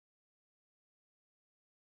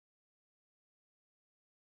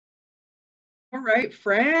All right,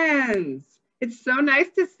 friends. It's so nice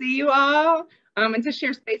to see you all and to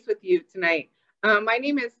share space with you tonight. My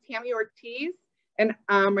name is Tammy Ortiz, and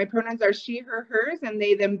my pronouns are she, her, hers, and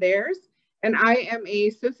they, them, theirs. And I am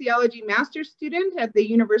a sociology master's student at the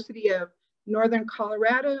University of Northern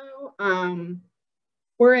Colorado.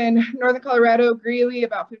 We're in Northern Colorado, Greeley,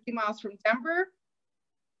 about 50 miles from Denver.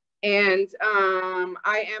 And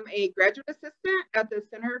I am a graduate assistant at the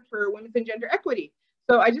Center for Women's and Gender Equity.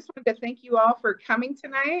 So I just wanted to thank you all for coming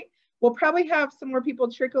tonight. We'll probably have some more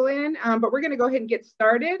people trickle in, but we're going to go ahead and get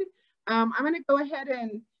started. I'm going to go ahead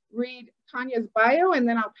and read Tanya's bio, and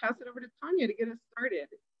then I'll pass it over to Tanya to get us started.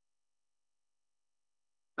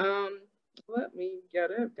 Let me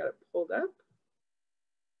get it. Got it pulled up.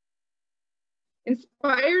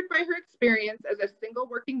 Inspired by her experience as a single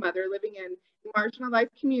working mother living in a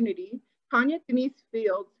marginalized community, Tanya Denise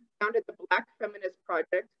Fields founded the Black Feminist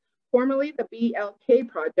Project, formerly the BLK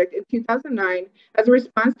Project, in 2009 as a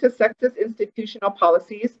response to sexist institutional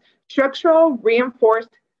policies, structural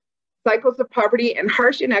reinforced cycles of poverty, and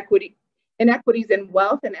harsh inequities in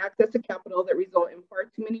wealth and access to capital that result in far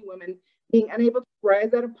too many women being unable to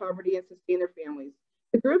rise out of poverty and sustain their families.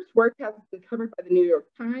 The group's work has been covered by the New York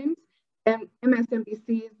Times, and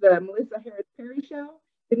MSNBC's The Melissa Harris Perry Show,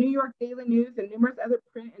 the New York Daily News, and numerous other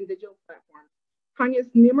print and digital platforms. Tanya's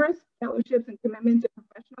numerous fellowships and commitment to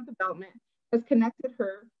professional development has connected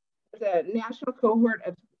her as a national cohort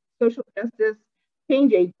of social justice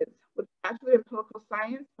change agents with a bachelor in political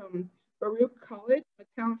science from Baruch College, a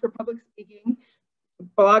talent for public speaking,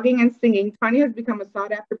 blogging, and singing. Tanya has become a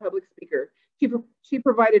sought-after public speaker. She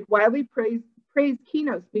provided widely praised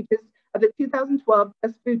keynote speeches of the 2012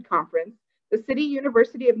 Just Food Conference, the City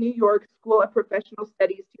University of New York School of Professional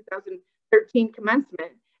Studies 2013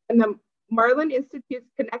 commencement, and the Marlin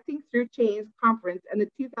Institute's Connecting Through Chains Conference and the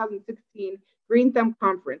 2016 Green Thumb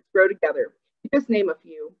Conference Grow Together, to just name a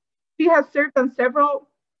few. She has served on several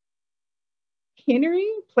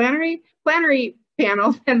plenary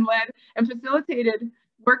panels and led and facilitated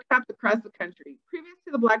workshops across the country. Previous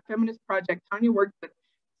to the Black Feminist Project, Tanya worked with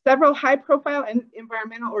several high-profile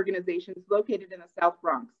environmental organizations located in the South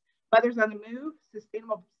Bronx: Mothers on the Move,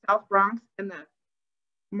 Sustainable South Bronx, and the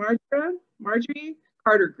Marjorie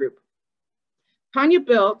Carter Group. Tanya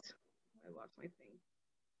built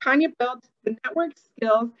the network,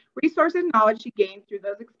 skills, resources, and knowledge she gained through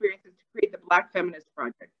those experiences to create the Black Feminist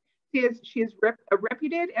Project. She is a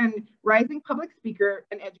reputed and rising public speaker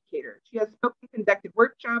and educator. She has spoken, conducted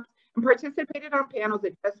workshops, and participated on panels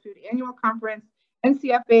at Just Food Annual Conference,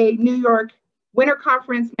 NCFA, New York Winter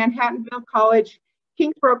Conference, Manhattanville College,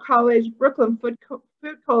 Kingsborough College, Brooklyn Food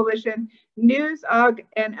Coalition, NewsOG,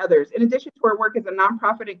 and others. In addition to her work as a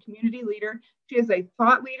nonprofit and community leader, she is a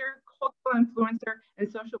thought leader, cultural influencer, and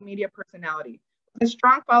social media personality. With a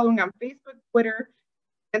strong following on Facebook, Twitter,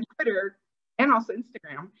 and also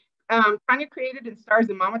Instagram, Tanya created and stars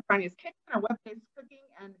in Mama Tanya's Kitchen, a web-based cooking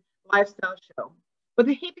and lifestyle show. With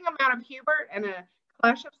a heaping amount of humor and a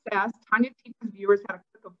clash of sass, Tanya teaches viewers how to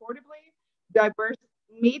cook affordable, diverse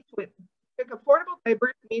meats with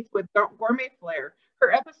gourmet flair.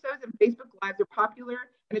 Her episodes and Facebook Lives are popular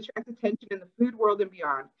and attract attention in the food world and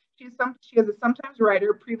beyond. She is a sometimes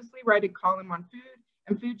writer, previously writing column on food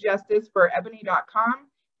and food justice for ebony.com,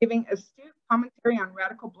 giving astute commentary on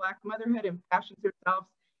radical Black motherhood and fashions herself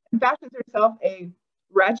a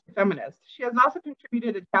ratchet feminist. She has also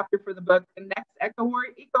contributed a chapter for the book The Next Eco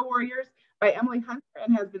Warriors by Emily Hunter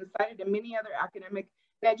and has been cited in many other academic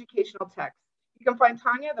and educational texts. You can find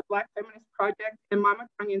Tanya, the Black Feminist Project, and Mama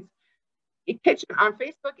Tanya's Kitchen on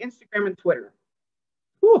Facebook, Instagram, and Twitter.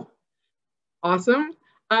 Whew. Awesome.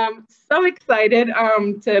 So excited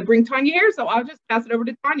to bring Tanya here, so I'll just pass it over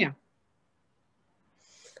to Tanya.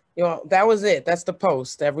 You know, that was it. That's the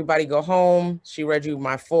post. Everybody go home. She read you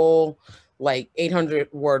my full,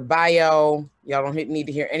 800-word bio. Y'all don't need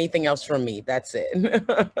to hear anything else from me. That's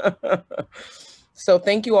it. So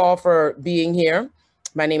thank you all for being here.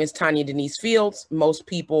 My name is Tanya Denise Fields. Most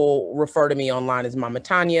people refer to me online as Mama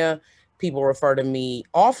Tanya. People refer to me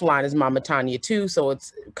offline as Mama Tanya too. So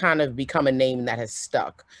it's kind of become a name that has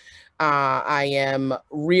stuck. I am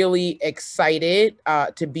really excited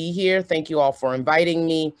to be here. Thank you all for inviting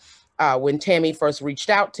me. When Tammy first reached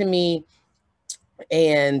out to me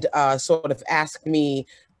and sort of asked me,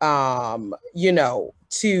 to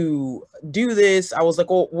do this, I was like,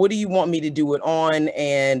 well, what do you want me to do it on?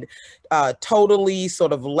 And totally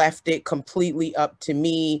sort of left it completely up to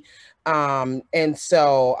me. And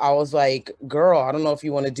so I was like, girl, I don't know if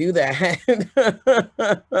you want to do that.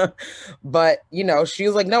 But, she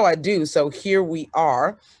was like, no, I do. So here we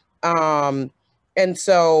are. And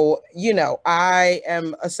so, you know, I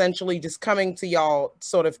am essentially just coming to y'all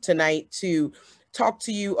sort of tonight to talk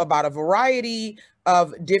to you about a variety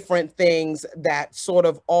of different things that sort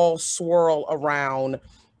of all swirl around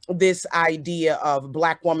this idea of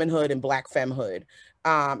Black womanhood and Black femmehood.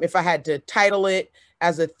 If I had to title it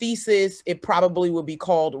as a thesis, it probably would be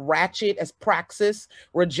called Ratchet as Praxis,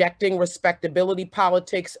 Rejecting Respectability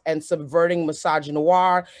Politics and Subverting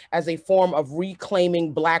Misogynoir as a Form of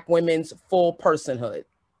Reclaiming Black Women's Full Personhood.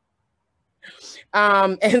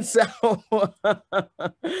 And so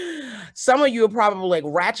some of you are probably like,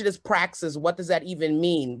 ratchet is praxis. What does that even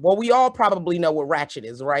mean? Well, we all probably know what ratchet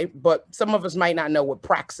is, right? But some of us might not know what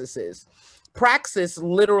praxis is. Praxis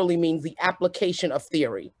literally means the application of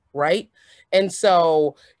theory, right? And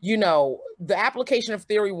so, you know, the application of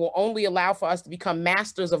theory will only allow for us to become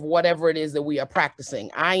masters of whatever it is that we are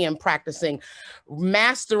practicing. I am practicing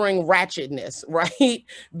mastering ratchetness, right?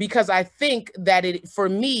 Because I think that for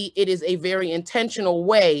me, it is a very intentional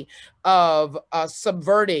way of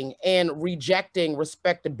subverting and rejecting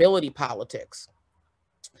respectability politics.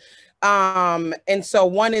 And so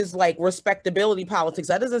one is like respectability politics.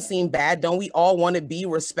 That doesn't seem bad. Don't we all want to be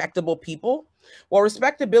respectable people? Well,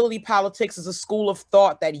 respectability politics is a school of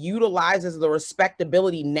thought that utilizes the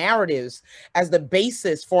respectability narratives as the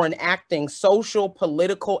basis for enacting social,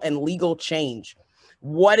 political, and legal change.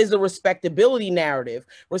 What is a respectability narrative?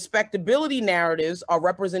 Respectability narratives are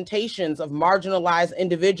representations of marginalized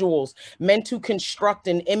individuals meant to construct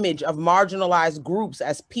an image of marginalized groups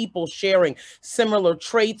as people sharing similar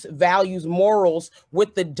traits, values, morals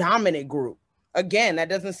with the dominant group. Again, that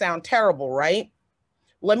doesn't sound terrible, right?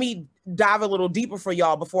 Let me dive a little deeper for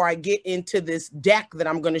y'all before I get into this deck that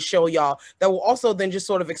I'm going to show y'all that will also then just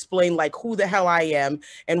sort of explain like who the hell I am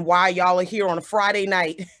and why y'all are here on a Friday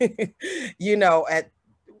night, you know, at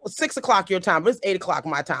 6 o'clock your time, but it's 8 o'clock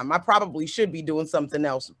my time. I probably should be doing something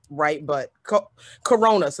else, right? But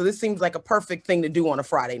Corona. So this seems like a perfect thing to do on a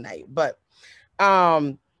Friday night. But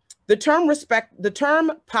the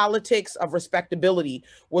term politics of respectability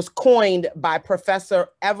was coined by Professor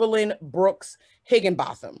Evelyn Brooks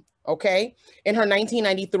Higginbotham, okay, in her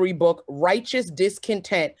 1993 book, Righteous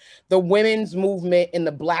Discontent, The Women's Movement in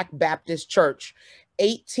the Black Baptist Church,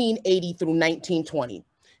 1880 through 1920.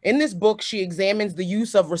 In this book, she examines the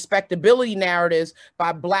use of respectability narratives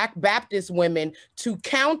by Black Baptist women to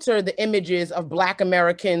counter the images of Black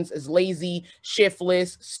Americans as lazy,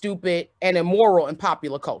 shiftless, stupid, and immoral in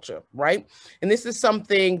popular culture, right? And this is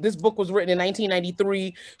something, this book was written in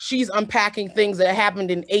 1993. She's unpacking things that happened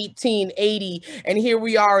in 1880, and here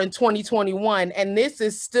we are in 2021, and this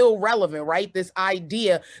is still relevant, right? This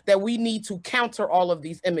idea that we need to counter all of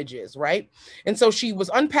these images, right? And so she was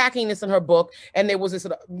unpacking this in her book, and there was this,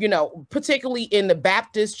 you know, particularly in the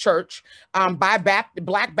Baptist church by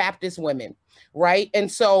Black Baptist women, right? And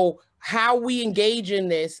so how we engage in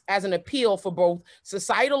this as an appeal for both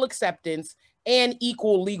societal acceptance and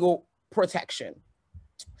equal legal protection.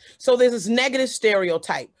 So there's this negative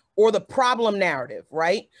stereotype or the problem narrative,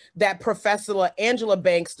 right, that Professor Angela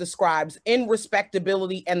Banks describes in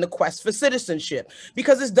Respectability and the Quest for Citizenship,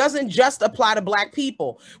 because this doesn't just apply to Black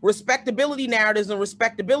people. Respectability narratives and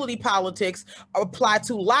respectability politics apply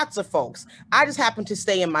to lots of folks. I just happen to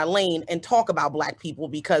stay in my lane and talk about Black people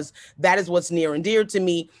because that is what's near and dear to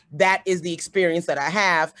me. That is the experience that I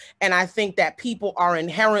have. And I think that people are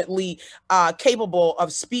inherently capable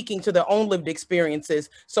of speaking to their own lived experiences.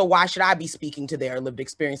 So why should I be speaking to their lived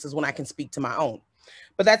experiences when I can speak to my own?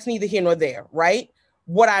 But that's neither here nor there, right?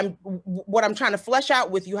 What I'm trying to flesh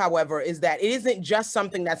out with you, however, is that it isn't just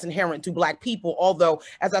something that's inherent to Black people, although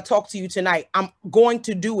as I talk to you tonight, I'm going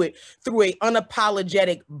to do it through an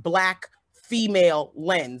unapologetic Black female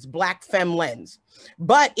lens, Black femme lens.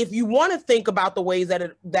 But if you want to think about the ways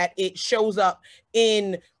that it shows up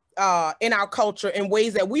in our culture in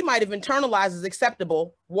ways that we might have internalized as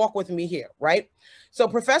acceptable, walk with me here, right? So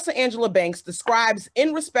Professor Angela Banks describes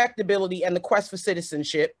in Respectability and the Quest for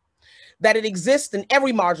Citizenship that it exists in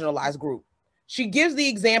every marginalized group. She gives the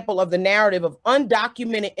example of the narrative of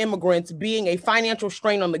undocumented immigrants being a financial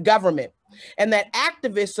strain on the government, and that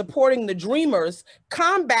activists supporting the Dreamers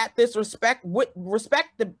combat this with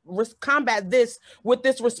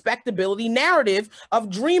this respectability narrative of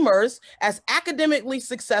Dreamers as academically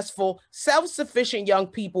successful, self-sufficient young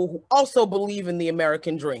people who also believe in the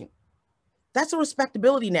American dream. That's a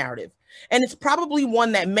respectability narrative. And it's probably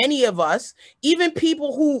one that many of us, even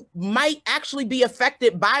people who might actually be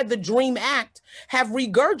affected by the DREAM Act, have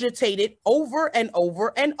regurgitated over and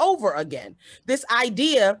over and over again. This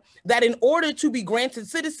idea that in order to be granted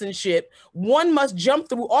citizenship, one must jump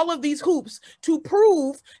through all of these hoops to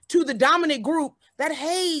prove to the dominant group that,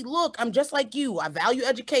 hey, look, I'm just like you. I value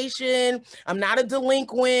education. I'm not a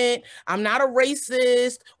delinquent. I'm not a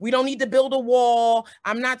racist. We don't need to build a wall.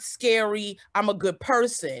 I'm not scary. I'm a good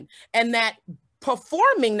person. And that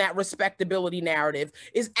performing that respectability narrative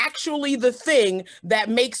is actually the thing that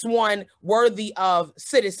makes one worthy of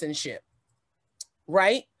citizenship,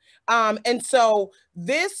 right? And so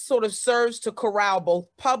this sort of serves to corral both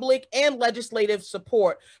public and legislative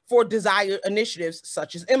support for desired initiatives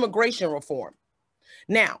such as immigration reform.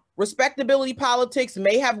 Now, respectability politics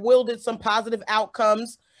may have wielded some positive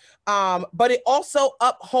outcomes, but it also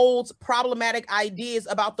upholds problematic ideas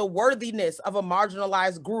about the worthiness of a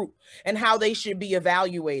marginalized group and how they should be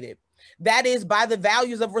evaluated. That is by the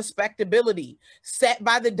values of respectability set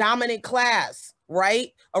by the dominant class,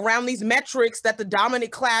 right? Around these metrics that the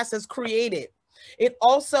dominant class has created. It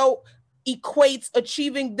also equates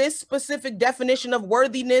achieving this specific definition of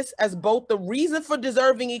worthiness as both the reason for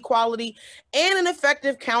deserving equality and an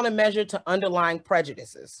effective countermeasure to underlying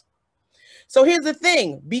prejudices. So here's the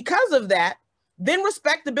thing, because of that, then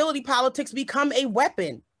respectability politics become a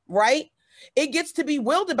weapon, right? It gets to be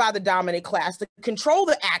wielded by the dominant class to control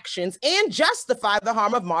the actions and justify the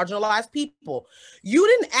harm of marginalized people. You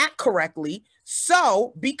didn't act correctly,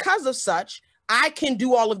 so because of such, I can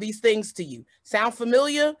do all of these things to you. Sound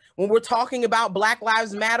familiar? When we're talking about Black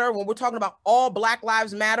Lives Matter, when we're talking about all Black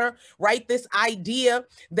Lives Matter, right? This idea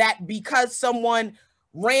that because someone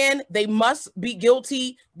ran, they must be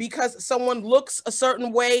guilty, because someone looks a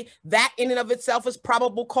certain way, that in and of itself is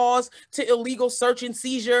probable cause to illegal search and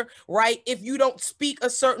seizure, right? If you don't speak a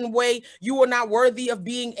certain way, you are not worthy of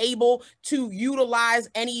being able to utilize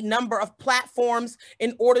any number of platforms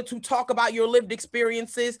in order to talk about your lived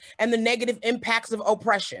experiences and the negative impacts of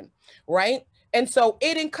oppression, right? And so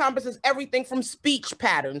it encompasses everything from speech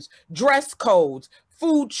patterns, dress codes,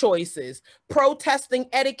 food choices, protesting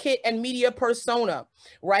etiquette, and media persona,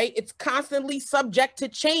 right? It's constantly subject to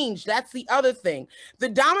change. That's the other thing. The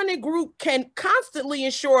dominant group can constantly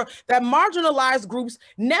ensure that marginalized groups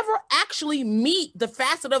never actually meet the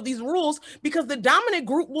facet of these rules, because the dominant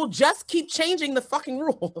group will just keep changing the fucking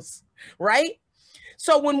rules, right?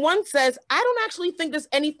 So when one says, I don't actually think there's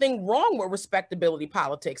anything wrong with respectability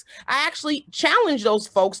politics, I actually challenge those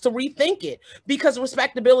folks to rethink it, because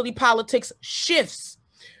respectability politics shifts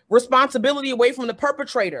responsibility away from the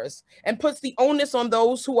perpetrators and puts the onus on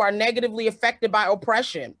those who are negatively affected by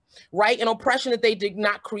oppression, right? And oppression that they did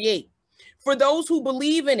not create. For those who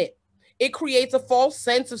believe in it, it creates a false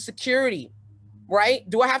sense of security, right?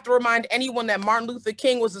 Do I have to remind anyone that Martin Luther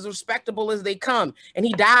King was as respectable as they come, and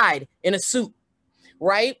he died in a suit,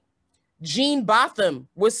 right? Gene Botham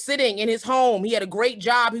was sitting in his home. He had a great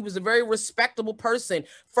job. He was a very respectable person,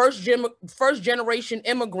 first generation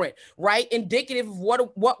immigrant, right? Indicative of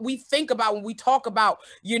what we think about when we talk about,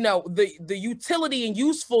 you know, the utility and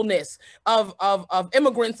usefulness of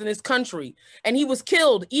immigrants in this country. And he was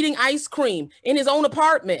killed eating ice cream in his own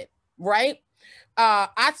apartment, right?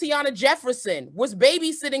 Atiana Jefferson was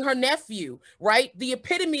babysitting her nephew, right? The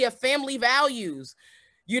epitome of family values,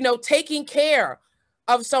 you know, taking care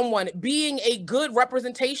of someone, being a good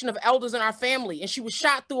representation of elders in our family, and she was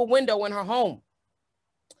shot through a window in her home.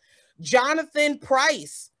 Jonathan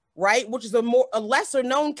Price, right, which is a lesser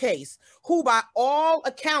known case, who by all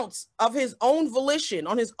accounts of his own volition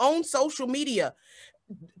on his own social media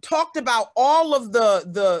talked about all of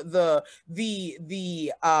the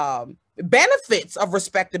benefits of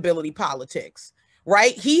respectability politics,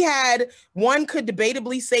 right? One could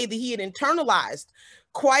debatably say that he had internalized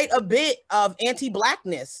quite a bit of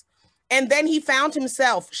anti-Blackness. And then he found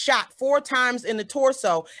himself shot 4 times in the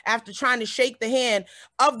torso after trying to shake the hand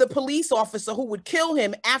of the police officer who would kill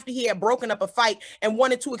him after he had broken up a fight and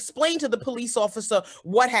wanted to explain to the police officer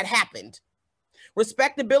what had happened.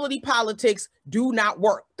 Respectability politics do not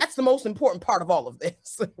work. That's the most important part of all of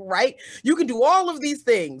this, right? You can do all of these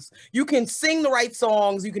things. You can sing the right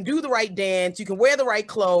songs. You can do the right dance. You can wear the right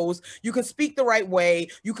clothes. You can speak the right way.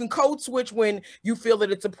 You can code switch when you feel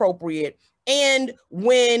that it's appropriate. And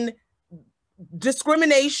when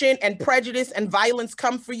discrimination and prejudice and violence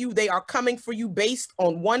come for you, they are coming for you based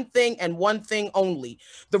on one thing and one thing only: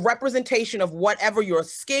 the representation of whatever your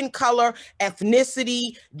skin color,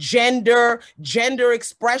 ethnicity, gender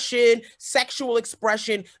expression, sexual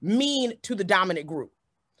expression mean to the dominant group.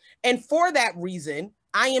 And for that reason,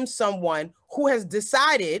 I am someone who has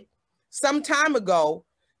decided some time ago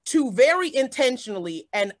to very intentionally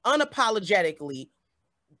and unapologetically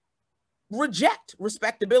reject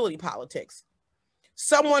respectability politics.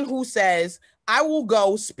 someone who says, I will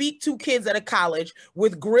go speak to kids at a college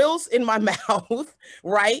with grills in my mouth,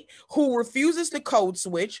 right? Who refuses to code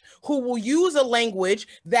switch, who will use a language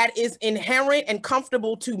that is inherent and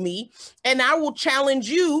comfortable to me. And I will challenge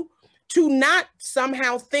you to not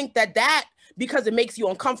somehow think that because it makes you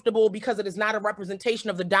uncomfortable, because it is not a representation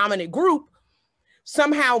of the dominant group,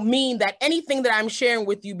 somehow mean that anything that I'm sharing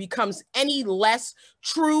with you becomes any less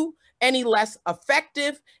true, any less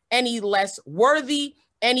effective, any less worthy,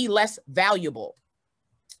 any less valuable.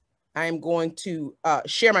 I am going to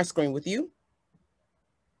share my screen with you.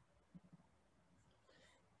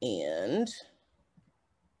 And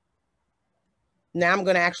now I'm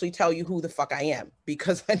going to actually tell you who the fuck I am,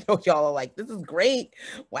 because I know y'all are like, this is great.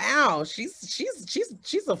 Wow,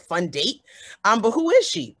 she's a fun date. But who is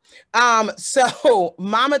she? So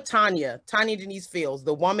Mama Tanya Denise Fields,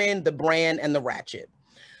 the woman, the brand, and the ratchet.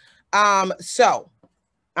 So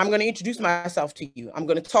I'm going to introduce myself to you. I'm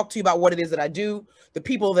going to talk to you about what it is that I do, the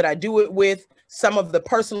people that I do it with, some of the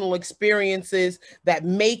personal experiences that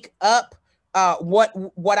make up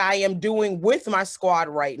what I am doing with my squad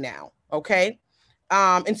right now. Okay.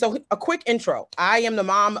 And so a quick intro. I am the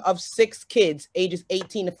mom of 6 kids, ages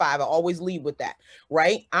 18 to 5. I always lead with that,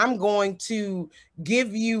 right? I'm going to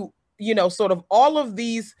give you, sort of all of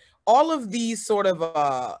these sort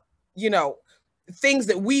of, things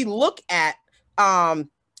that we look at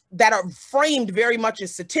that are framed very much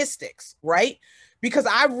as statistics, right? Because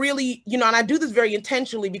I really, and I do this very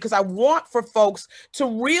intentionally because I want for folks to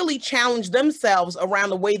really challenge themselves around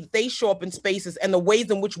the way that they show up in spaces and the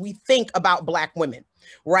ways in which we think about Black women,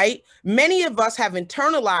 right? Many of us have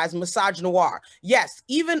internalized misogynoir. Yes,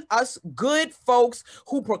 even us good folks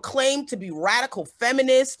who proclaim to be radical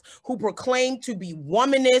feminists, who proclaim to be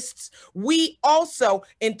womanists, we also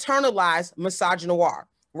internalize misogynoir,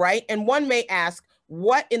 right? And one may ask,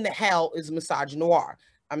 what in the hell is misogynoir?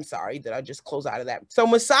 I'm sorry, did I just close out of that? So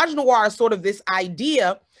misogynoir is sort of this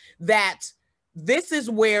idea that this is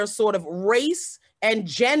where sort of race and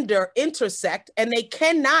gender intersect, and they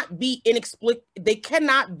cannot be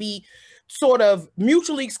sort of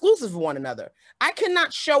mutually exclusive of one another. I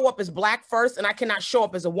cannot show up as Black first, and I cannot show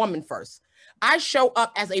up as a woman first. I show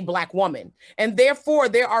up as a Black woman, and therefore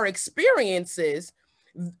there are experiences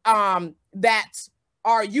that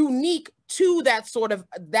are unique to that sort of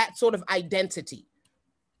identity.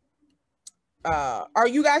 Are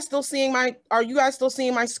you guys still seeing my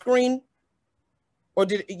screen? Or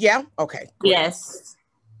yeah? Okay. Great. Yes.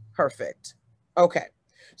 Perfect. Okay.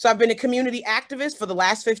 So I've been a community activist for the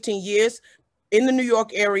last 15 years in the New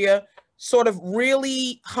York area, sort of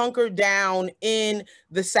really hunkered down in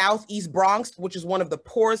the Southeast Bronx, which is one of the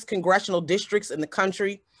poorest congressional districts in the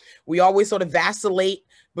country. We always sort of vacillate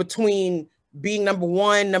between being number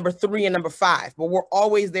 1, number 3, and number 5, but we're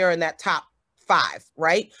always there in that top 5,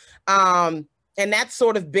 right? And that's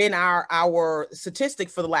sort of been our statistic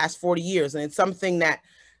for the last 40 years. And it's something that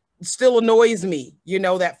still annoys me,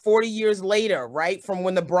 that 40 years later, right, from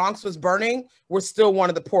when the Bronx was burning, we're still one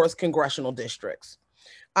of the poorest congressional districts.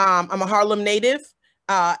 I'm a Harlem native,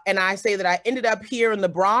 and I say that I ended up here in the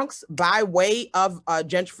Bronx by way of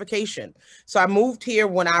gentrification. So I moved here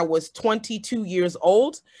when I was 22 years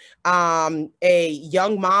old, a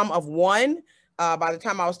young mom of 1. By the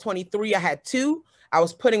time I was 23, I had 2. I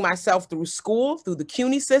was putting myself through school, through the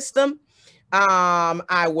CUNY system.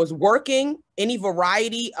 I was working any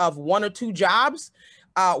variety of 1 or 2 jobs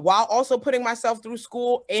while also putting myself through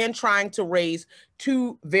school and trying to raise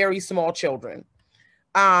 2 very small children.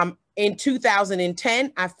 In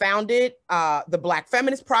 2010, I founded the Black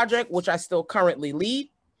Feminist Project, which I still currently lead.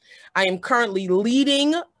 I am currently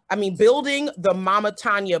building the Mama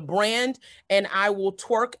Tanya brand, and I will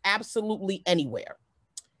twerk absolutely anywhere.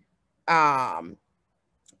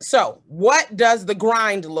 So what does the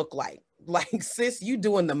grind look like? Like, sis, you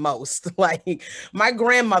doing the most. Like, my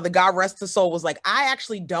grandmother, God rest her soul, was like, I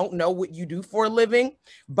actually don't know what you do for a living,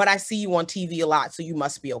 but I see you on TV a lot, so you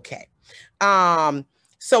must be okay.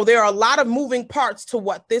 So there are a lot of moving parts to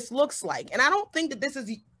what this looks like. And I don't think that this is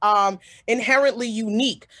inherently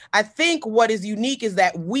unique. I think what is unique is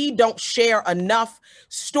that we don't share enough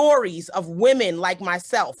stories of women like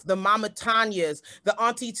myself, the Mama Tanyas, the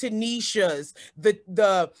Auntie Tanishas, the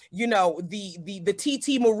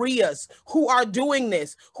TT Marias, who are doing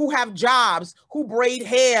this, who have jobs, who braid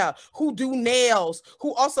hair, who do nails,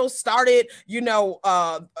 who also started,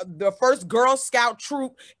 the first Girl Scout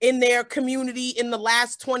troop in their community in the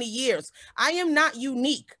last 20 years. I am not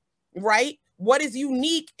unique, right? What is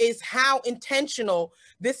unique is how intentional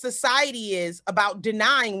this society is about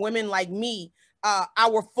denying women like me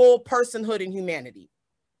our full personhood and humanity.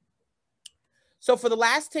 So for the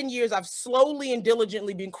last 10 years, I've slowly and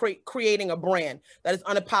diligently been creating a brand that is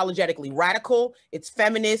unapologetically radical, it's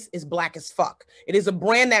feminist, it's Black as fuck. It is a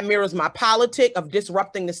brand that mirrors my politic of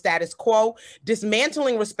disrupting the status quo,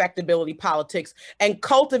 dismantling respectability politics, and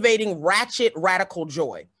cultivating ratchet radical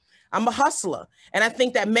joy. I'm a hustler, and I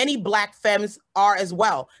think that many Black femmes are as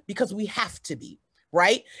well, because we have to be.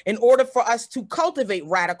 Right? In order for us to cultivate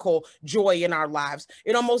radical joy in our lives,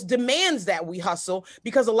 it almost demands that we hustle,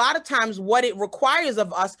 because a lot of times what it requires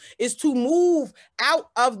of us is to move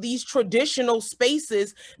out of these traditional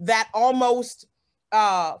spaces that almost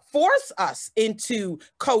force us into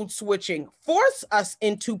code switching, force us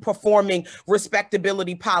into performing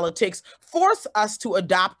respectability politics, force us to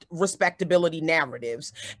adopt respectability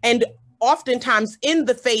narratives. And oftentimes in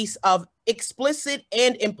the face of explicit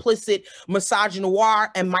and implicit misogynoir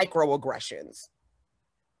and microaggressions.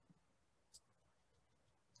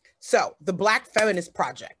 So the Black Feminist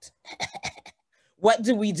Project, what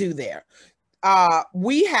do we do there?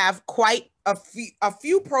 We have quite a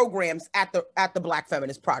few programs at the Black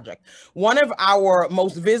Feminist Project. One of our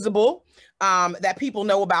most visible that people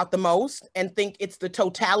know about the most and think it's the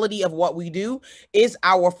totality of what we do is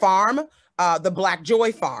our farm, the Black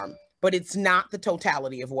Joy Farm. But it's not the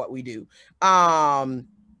totality of what we do. So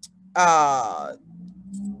that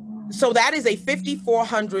is a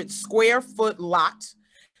 5,400 square foot lot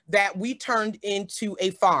that we turned into a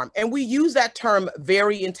farm. And we use that term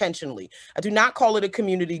very intentionally. I do not call it a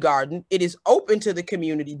community garden. It is open to the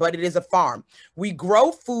community, but it is a farm. We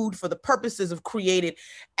grow food for the purposes of creating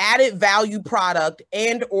added value product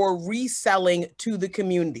and or reselling to the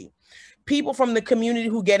community. People from the community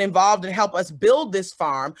who get involved and help us build this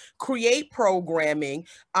farm, create programming,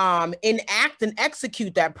 enact and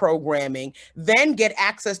execute that programming, then get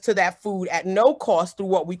access to that food at no cost through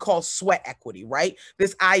what we call sweat equity, right?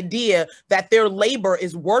 This idea that their labor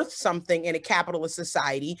is worth something in a capitalist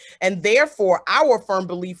society. And therefore, our firm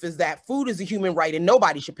belief is that food is a human right and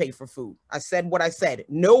nobody should pay for food. I said what I said,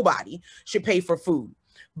 nobody should pay for food.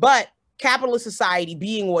 But capitalist society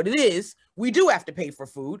being what it is, we do have to pay for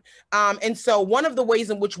food. And so one of the ways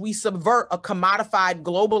in which we subvert a commodified,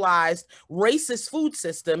 globalized, racist food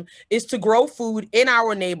system is to grow food in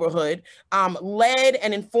our neighborhood, led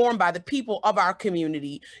and informed by the people of our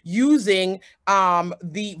community, using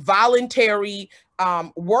the voluntary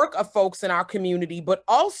work of folks in our community, but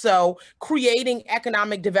also creating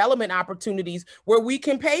economic development opportunities where we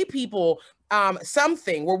can pay people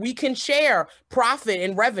something, where we can share profit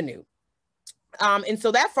and revenue. And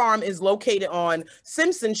so that farm is located on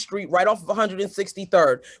Simpson Street, right off of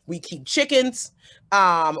 163rd. We keep chickens.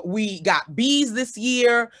 We got bees this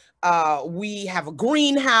year. We have a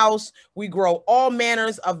greenhouse. We grow all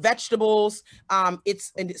manners of vegetables.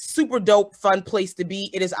 It's a super dope, fun place to be.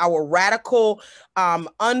 It is our radical,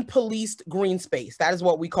 unpoliced green space. That is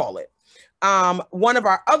what we call it. One of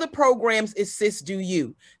our other programs is Sis Do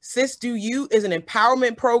You. Sis Do You is an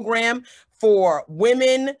empowerment program for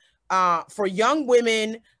women, for young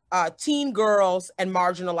women, teen girls, and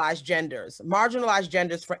marginalized genders. Marginalized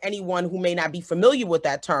genders, for anyone who may not be familiar with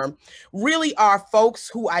that term, really are folks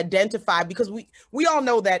who identify, because we all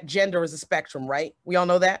know that gender is a spectrum, right? We all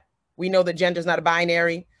know that. We know that gender is not a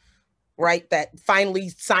binary, right? That finally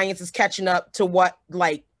science is catching up to what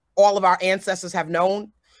like all of our ancestors have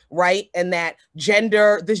known, right? And that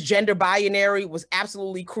this gender binary was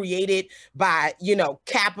absolutely created by,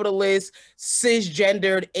 capitalist,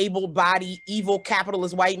 cisgendered, able-bodied, evil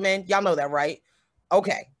capitalist white men. Y'all know that, right?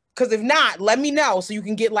 Okay. Because if not, let me know so you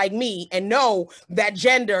can get like me and know that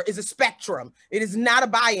gender is a spectrum. It is not a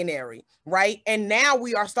binary, right? And now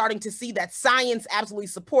we are starting to see that science absolutely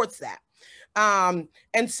supports that.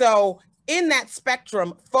 And so in that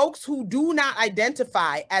spectrum, folks who do not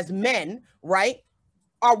identify as men, right,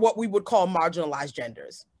 are what we would call marginalized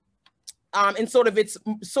genders. And it's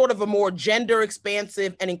sort of a more gender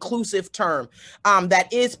expansive and inclusive term that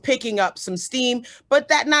is picking up some steam, but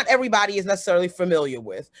that not everybody is necessarily familiar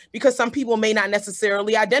with, because some people may not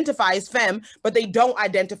necessarily identify as femme, but they don't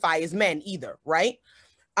identify as men either, right?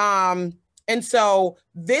 And so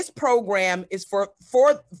this program is for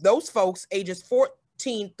those folks ages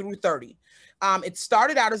 14 through 30. It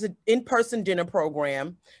started out as an in-person dinner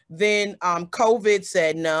program. Then COVID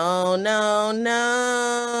said, no.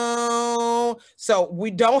 So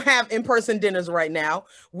we don't have in-person dinners right now.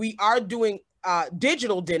 We are doing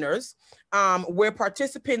digital dinners where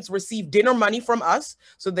participants receive dinner money from us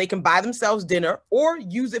so they can buy themselves dinner or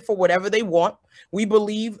use it for whatever they want. We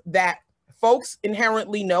believe that folks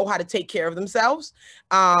inherently know how to take care of themselves.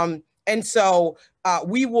 And so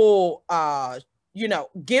we will you know,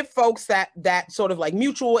 give folks that sort of like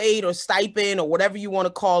mutual aid or stipend or whatever you want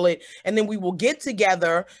to call it. And then we will get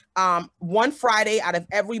together one Friday out of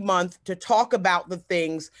every month to talk about the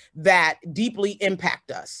things that deeply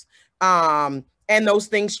impact us. And those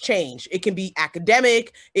things change. It can be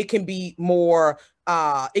academic, it can be more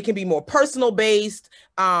personal based.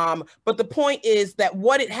 But the point is that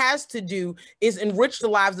what it has to do is enrich the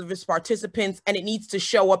lives of its participants, and it needs to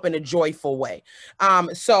show up in a joyful way.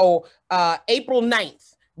 So April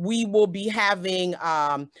 9th, we will be having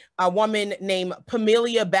a woman named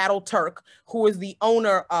Pamelia Battle Turk, who is the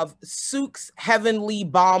owner of Sook's Heavenly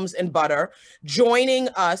Bombs and Butter, joining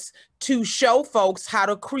us to show folks how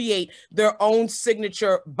to create their own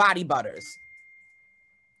signature body butters.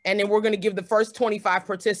 And then we're going to give the first 25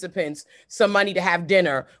 participants some money to have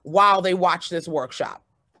dinner while they watch this workshop.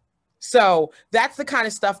 So that's the kind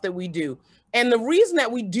of stuff that we do. And the reason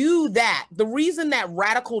that we do that, the reason that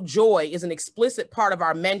radical joy is an explicit part of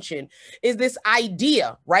our mention is this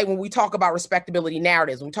idea, right? When we talk about respectability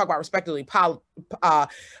narratives, when we talk about respectability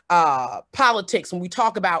politics, when we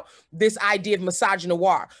talk about this idea of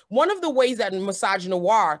misogynoir, one of the ways that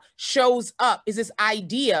misogynoir shows up is this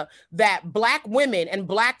idea that Black women and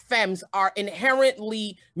Black femmes are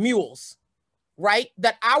inherently mules, right?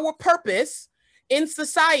 That our purpose in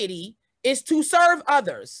society is to serve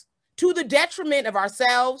others, to the detriment of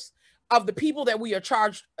ourselves, of the people that we are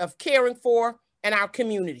charged of caring for, and our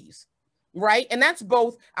communities, right? And that's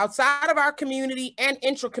both outside of our community and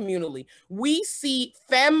intra-communally. We see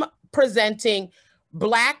femme-presenting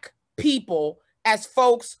Black people as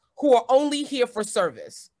folks who are only here for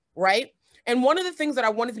service, right? And one of the things that I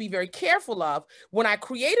wanted to be very careful of when I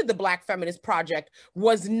created the Black Feminist Project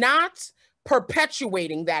was not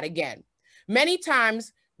perpetuating that again. Many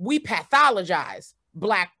times we pathologize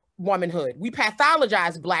Black womanhood. We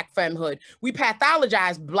pathologize Black femmehood. We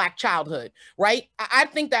pathologize Black childhood, right? I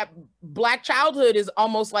think that Black childhood is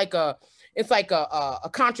almost like a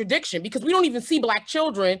contradiction, because we don't even see Black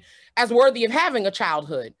children as worthy of having a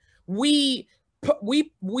childhood. We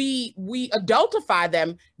adultify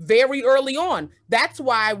them very early on. That's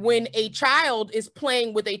why when a child is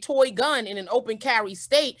playing with a toy gun in an open carry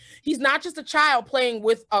state, he's not just a child playing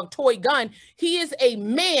with a toy gun. He is a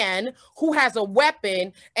man who has a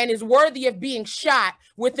weapon and is worthy of being shot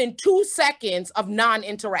within 2 seconds of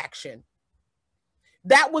non-interaction.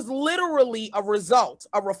 That was literally a result,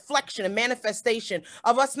 a reflection, a manifestation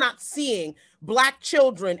of us not seeing Black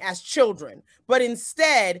children as children, but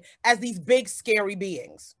instead as these big, scary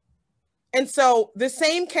beings. And so the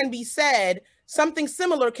same can be said, something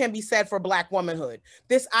similar can be said for Black womanhood.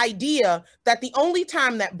 This idea that the only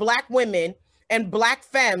time that Black women and Black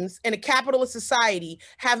femmes in a capitalist society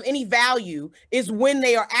have any value is when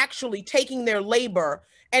they are actually taking their labor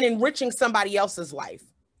and enriching somebody else's life.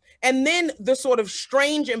 And then the sort of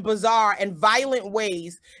strange and bizarre and violent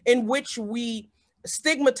ways in which we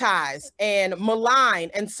stigmatize and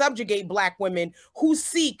malign and subjugate Black women who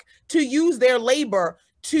seek to use their labor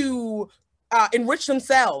to enrich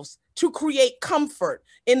themselves, to create comfort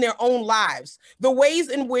in their own lives. The ways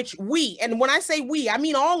in which we, and when I say we, I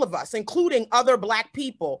mean all of us, including other Black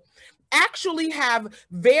people, actually have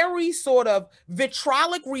very sort of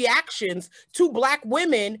vitriolic reactions to Black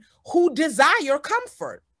women who desire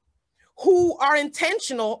comfort, who are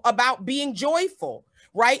intentional about being joyful,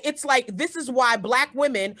 right? It's like, this is why Black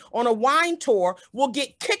women on a wine tour will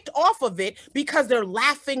get kicked off of it because they're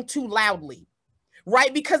laughing too loudly,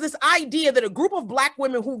 right? Because this idea that a group of Black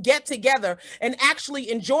women who get together and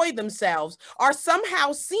actually enjoy themselves are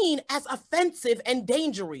somehow seen as offensive and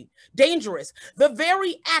dangerous. The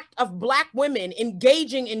very act of Black women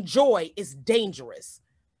engaging in joy is dangerous.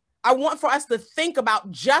 I want for us to think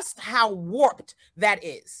about just how warped that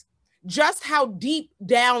is. Just how deep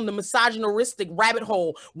down the misogynistic rabbit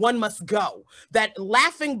hole one must go, that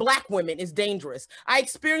laughing Black women is dangerous. I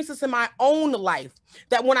experience this in my own life,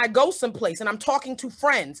 that when I go someplace and I'm talking to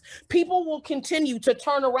friends, people will continue to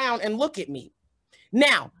turn around and look at me.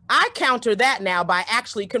 Now, I counter that now by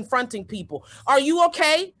actually confronting people. Are you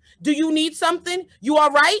okay? Do you need something? You all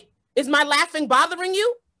right? Is my laughing bothering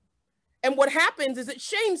you? And what happens is it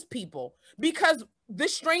shames people, because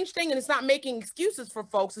this strange thing, and it's not making excuses for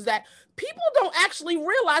folks, is that people don't actually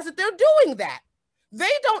realize that they're doing that.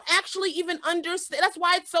 They don't actually even understand. That's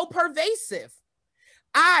why it's so pervasive.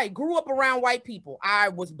 I grew up around white people. I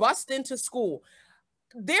was bused into school.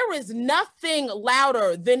 There is nothing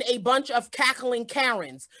louder than a bunch of cackling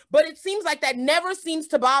Karens, but it seems like that never seems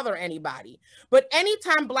to bother anybody. But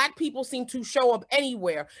anytime Black people seem to show up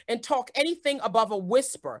anywhere and talk anything above a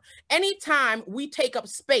whisper, anytime we take up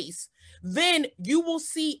space, then you will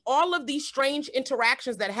see all of these strange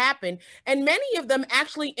interactions that happen. And many of them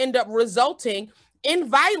actually end up resulting in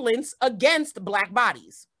violence against Black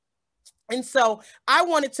bodies. And so I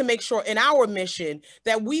wanted to make sure in our mission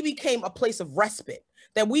that we became a place of respite,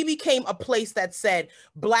 that we became a place that said,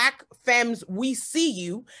 Black femmes, we see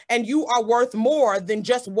you, and you are worth more than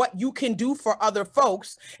just what you can do for other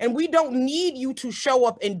folks. And we don't need you to show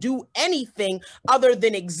up and do anything other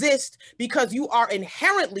than exist, because you are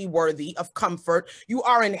inherently worthy of comfort. You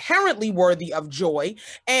are inherently worthy of joy.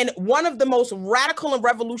 And one of the most radical and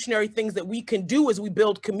revolutionary things that we can do as we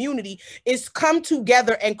build community is come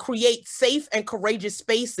together and create safe and courageous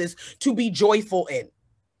spaces to be joyful in.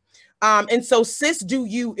 And so Sis Do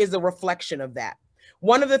You is a reflection of that.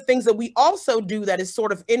 One of the things that we also do that is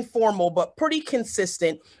sort of informal but pretty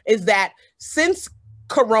consistent is that since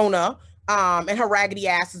Corona and her raggedy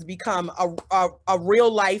ass has become a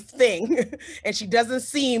real life thing, and she doesn't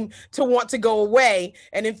seem to want to go away,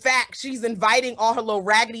 and in fact, she's inviting all her little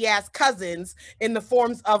raggedy ass cousins in the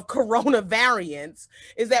forms of Corona variants,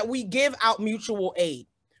 is that we give out mutual aid.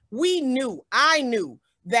 I knew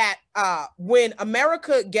that when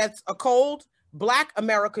America gets a cold, Black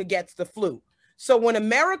America gets the flu. So when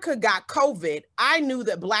America got COVID, I knew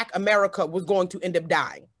that Black America was going to end up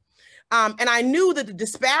dying. And I knew that the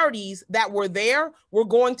disparities that were there were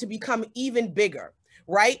going to become even bigger,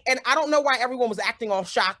 right? And I don't know why everyone was acting all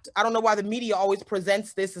shocked. I don't know why the media always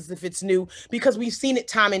presents this as if it's new, because we've seen it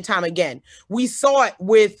time and time again. We saw it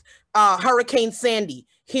with Hurricane Sandy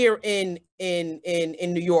here in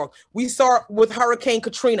New York. We saw it with Hurricane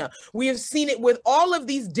Katrina. We have seen it with all of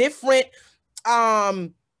these different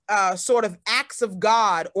sort of acts of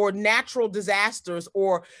God or natural disasters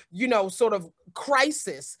or, you know, sort of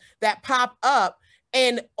crisis that pop up.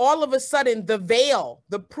 And all of a sudden the veil,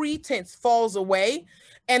 the pretense falls away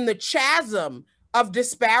and the chasm of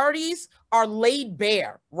disparities are laid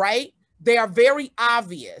bare, right? They are very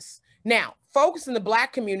obvious. Now, folks in the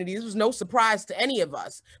Black community, this was no surprise to any of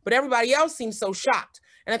us, but everybody else seemed so shocked.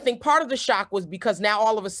 And I think part of the shock was because now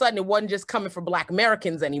all of a sudden it wasn't just coming for Black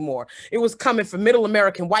Americans anymore. It was coming for Middle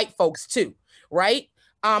American white folks too, right?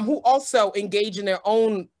 Who also engage in their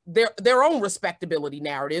own respectability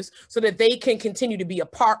narratives so that they can continue to be a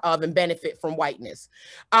part of and benefit from whiteness.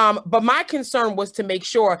 But my concern was to make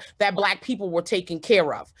sure that Black people were taken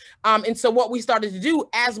care of. And so what we started to do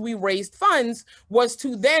as we raised funds was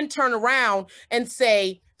to then turn around and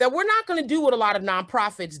say that we're not going to do what a lot of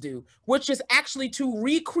nonprofits do, which is actually to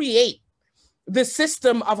recreate the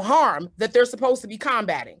system of harm that they're supposed to be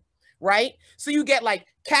combating. Right? So you get like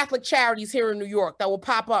Catholic charities here in New York that will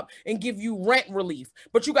pop up and give you rent relief,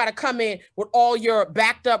 but you got to come in with all your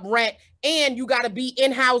backed up rent and you got to be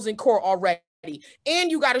in housing court already. And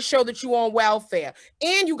you got to show that you on welfare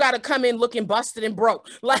and you got to come in looking busted and broke.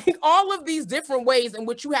 Like all of these different ways in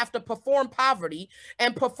which you have to perform poverty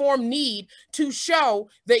and perform need to show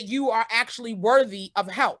that you are actually worthy of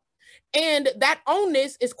help. And that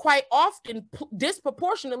onus is quite often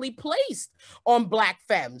disproportionately placed on Black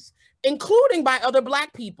femmes, including by other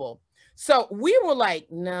Black people. So we were like,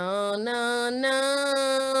 no.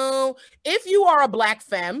 If you are a Black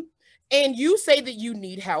femme and you say that you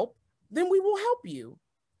need help, then we will help you.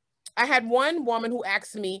 I had one woman who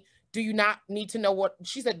asked me, do you not need to know what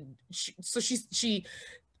she said? She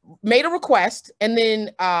made a request. And then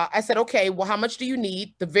I said, okay, well, how much do you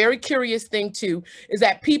need? The very curious thing too, is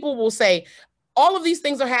that people will say, all of these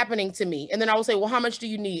things are happening to me. And then I will say, well, how much do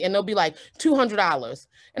you need? And they'll be like, $200.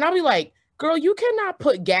 And I'll be like, girl, you cannot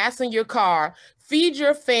put gas in your car, feed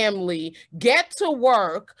your family, get to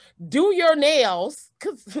work, do your nails,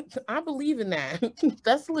 because I believe in that.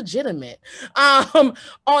 That's legitimate. On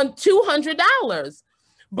 $200.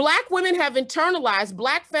 Black women have internalized,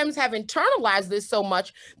 Black femmes have internalized this so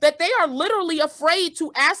much that they are literally afraid to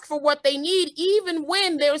ask for what they need, even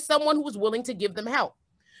when there's someone who is willing to give them help.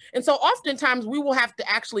 And so oftentimes we will have to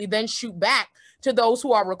actually then shoot back to those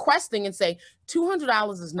who are requesting and say,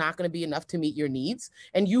 $200 is not going to be enough to meet your needs.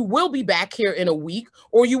 And you will be back here in a week,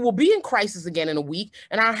 or you will be in crisis again in a week,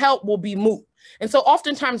 and our help will be moot. And so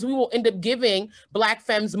oftentimes we will end up giving Black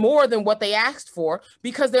femmes more than what they asked for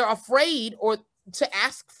because they're afraid or to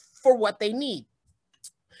ask for what they need.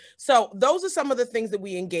 So those are some of the things that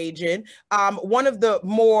we engage in. One of the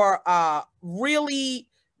more really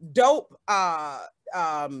dope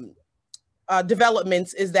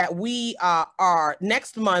developments is that we are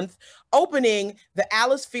next month opening the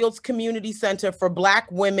Alice Fields Community Center for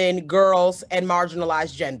Black women, girls, and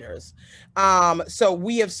marginalized genders. So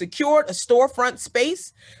we have secured a storefront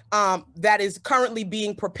space that is currently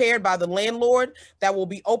being prepared by the landlord that will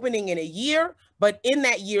be opening in a year. But in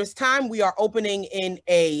that year's time, we are opening in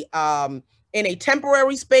a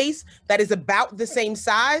temporary space that is about the same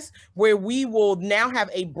size, where we will now have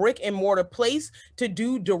a brick and mortar place to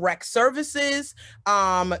do direct services,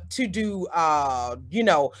 to do,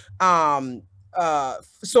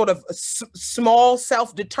 sort of small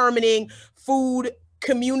self-determining food,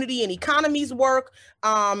 community and economies work,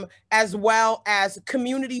 as well as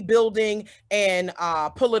community building and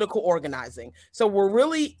political organizing. So we're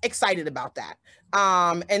really excited about that.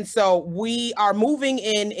 And so we are moving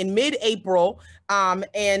in mid-April,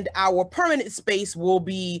 and our permanent space will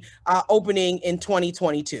be opening in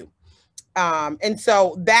 2022. And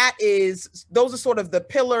so those are sort of the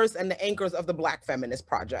pillars and the anchors of the Black Feminist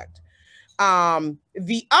Project.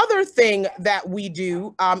 The other thing that we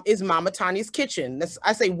do is Mama Tanya's Kitchen.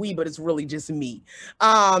 I say we, but it's really just me.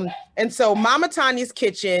 And so Mama Tanya's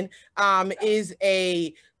Kitchen is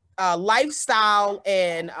a lifestyle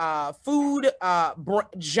and food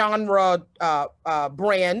genre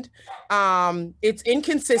brand. It's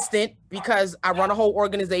inconsistent because I run a whole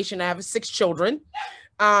organization. I have 6 children.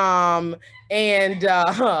 But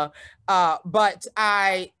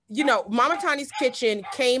Mama Tanya's Kitchen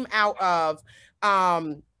came out of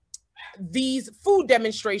these food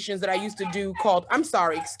demonstrations that I used to do called, I'm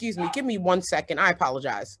sorry, excuse me, give me 1 second. I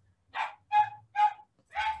apologize.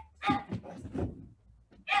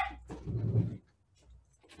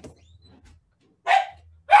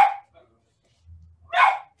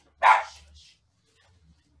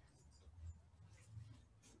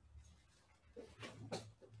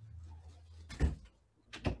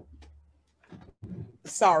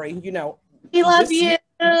 Sorry, we love you.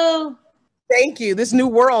 Thank you. This new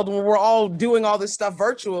world where we're all doing all this stuff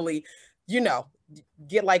virtually,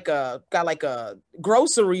 got like a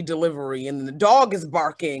grocery delivery and the dog is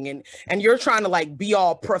barking and you're trying to like be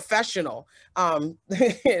all professional.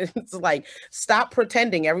 It's like, stop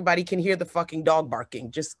pretending everybody can hear the fucking dog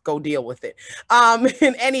barking. Just go deal with it.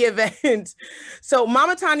 In any event, so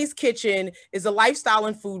Mama Tanya's Kitchen is a lifestyle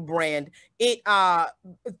and food brand. It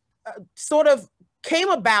sort of came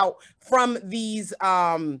about from these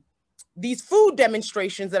food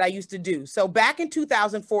demonstrations that I used to do. So back in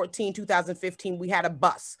 2014, 2015, we had a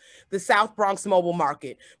bus, the South Bronx Mobile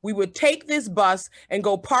Market. We would take this bus and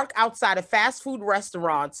go park outside of fast food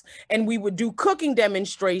restaurants, and we would do cooking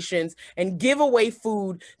demonstrations and give away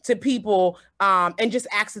food to people, and just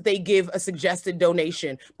ask that they give a suggested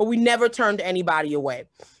donation. But we never turned anybody away.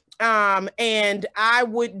 And I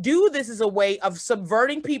would do this as a way of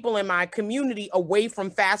subverting people in my community away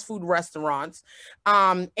from fast food restaurants,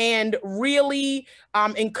 and really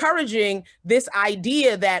encouraging this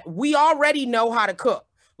idea that we already know how to cook.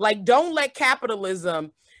 Like, don't let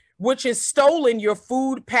capitalism, which has stolen your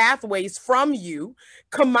food pathways from you,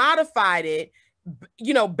 commodified it,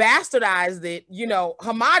 bastardized it,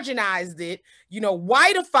 homogenized it,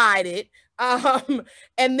 whiteified it,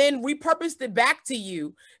 and then repurposed it back to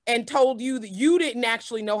you and told you that you didn't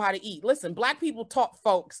actually know how to eat. Listen, Black people taught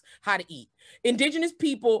folks how to eat. Indigenous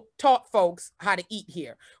people taught folks how to eat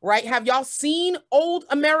here, right? Have y'all seen old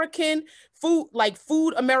American food, like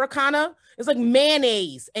food Americana? It's like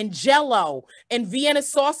mayonnaise and Jell-O and Vienna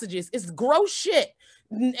sausages. It's gross shit.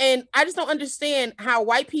 And I just don't understand how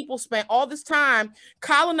white people spent all this time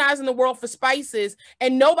colonizing the world for spices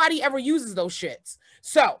and nobody ever uses those shits.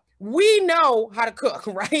 So we know how to cook,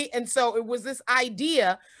 right? And so it was this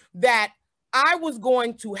idea that I was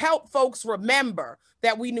going to help folks remember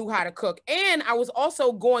that we knew how to cook. And I was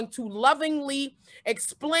also going to lovingly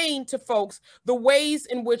explain to folks the ways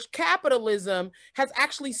in which capitalism has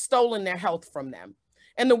actually stolen their health from them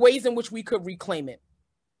and the ways in which we could reclaim it.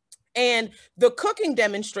 And the cooking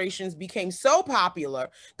demonstrations became so popular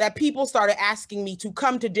that people started asking me to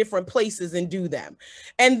come to different places and do them.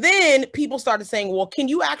 And then people started saying, well, can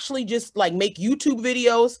you actually just like make YouTube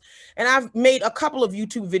videos? And I've made a couple of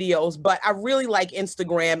YouTube videos, but I really like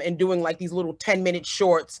Instagram and doing like these little 10-minute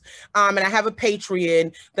shorts. And I have a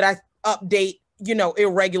Patreon that I update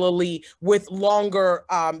irregularly with longer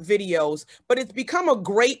videos, but it's become a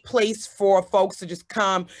great place for folks to just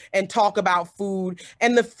come and talk about food.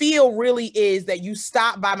 And the feel really is that you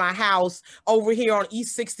stop by my house over here on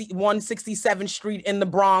East 167th Street in the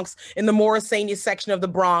Bronx, in the Morrisania section of the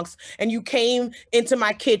Bronx, and you came into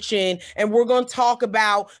my kitchen, and we're going to talk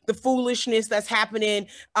about the foolishness that's happening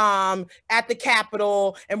at the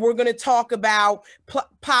Capitol, and we're going to talk about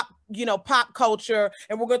pop you know, pop culture,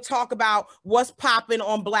 and we're going to talk about what's popping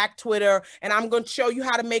on Black Twitter, and I'm going to show you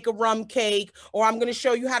how to make a rum cake, or I'm going to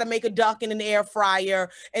show you how to make a duck in an air fryer.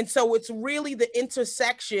 And so it's really the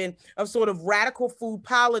intersection of sort of radical food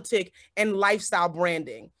politic and lifestyle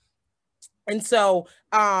branding. And so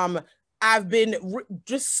I've been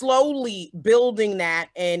just slowly building that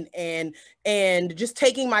and just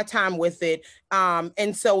taking my time with it.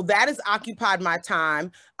 And so that has occupied my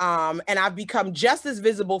time. And I've become just as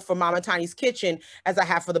visible for Mama Tiny's Kitchen as I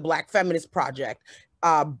have for the Black Feminist Project.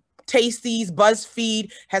 Tasties,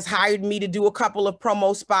 BuzzFeed has hired me to do a couple of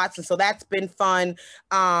promo spots, and so that's been fun.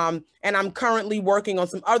 And I'm currently working on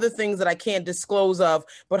some other things that I can't disclose of,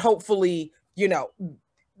 but hopefully, you know,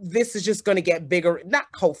 this is just going to get bigger. Not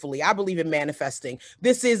hopefully, I believe in manifesting.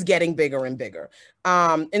 This is getting bigger and bigger.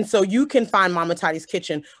 And so you can find Mama Tiny's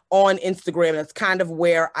Kitchen on Instagram. That's kind of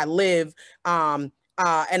where I live. And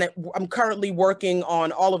I'm currently working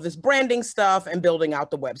on all of this branding stuff and building out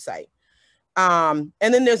the website. And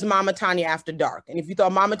then there's Mama Tanya After Dark. And if you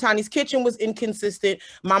thought Mama Tanya's Kitchen was inconsistent,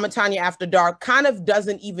 Mama Tanya After Dark kind of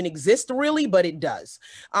doesn't even exist really, but it does.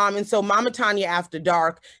 And so Mama Tanya After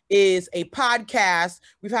Dark is a podcast.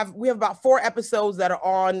 We have about 4 episodes that are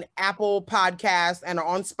on Apple Podcasts and are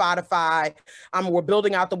on Spotify. We're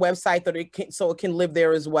building out the website so it can live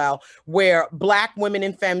there as well, where Black women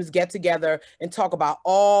and femmes get together and talk about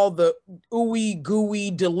all the ooey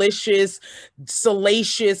gooey, delicious,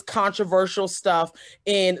 salacious, controversial stuff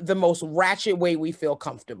in the most ratchet way we feel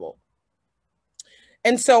comfortable.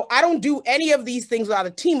 And so I don't do any of these things without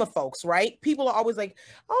a team of folks, right? People are always like,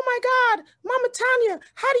 oh my God, Mama Tanya,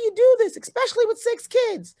 how do you do this? Especially with 6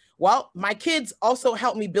 kids. Well, my kids also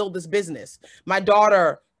helped me build this business. My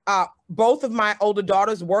daughter, both of my older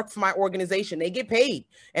daughters work for my organization. They get paid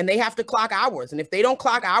and they have to clock hours. And if they don't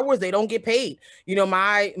clock hours, they don't get paid. You know,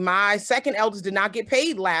 my second eldest did not get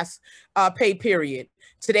paid last pay period.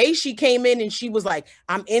 Today, she came in and she was like,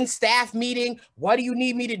 I'm in staff meeting. What do you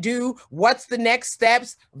need me to do? What's the next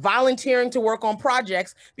steps? Volunteering to work on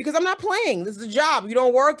projects because I'm not playing. This is a job. You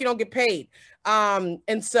don't work, you don't get paid.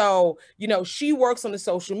 And so, you know, she works on the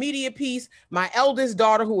social media piece. My eldest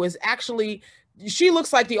daughter, who is actually, she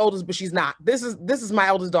looks like the oldest, but she's not. This is my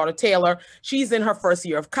eldest daughter, Taylor. She's in her first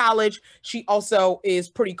year of college. She also is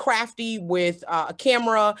pretty crafty with a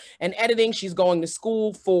camera and editing. She's going to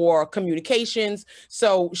school for communications.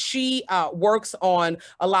 So she works on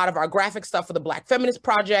a lot of our graphic stuff for the Black Feminist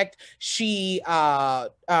Project. She does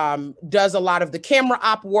a lot of the camera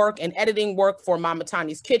op work and editing work for Mama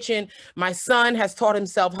Tanya's Kitchen. My son has taught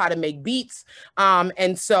himself how to make beats.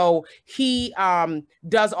 And so he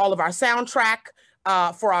does all of our soundtrack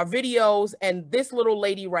for our videos. And this little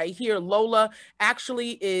lady right here, Lola,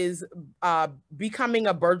 actually is becoming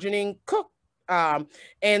a burgeoning cook.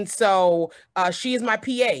 And so she is my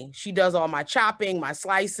PA. She does all my chopping, my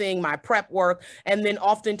slicing, my prep work, and then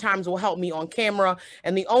oftentimes will help me on camera.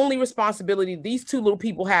 And the only responsibility these 2 little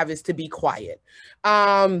people have is to be quiet.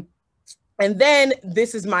 And then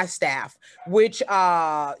this is my staff, which,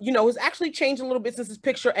 you know, has actually changed a little bit since this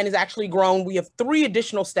picture and has actually grown. We have 3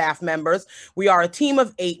 additional staff members. We are a team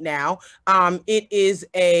of 8 now. It is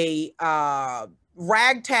a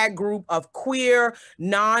ragtag group of queer,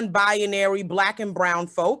 non-binary, Black and brown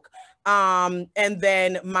folk. And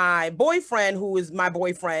then my boyfriend, who is my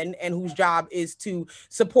boyfriend and whose job is to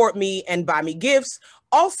support me and buy me gifts,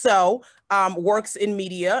 also works in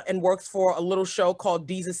media and works for a little show called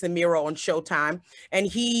Jesus and Miro on Showtime. And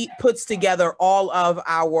he puts together all of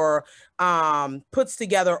our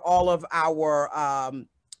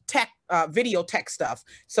tech, video tech stuff.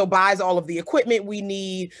 So buys all of the equipment we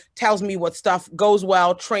need, tells me what stuff goes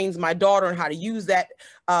well, trains my daughter on how to use that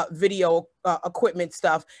video equipment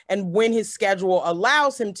stuff. And when his schedule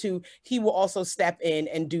allows him to, he will also step in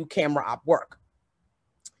and do camera op work.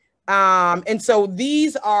 And so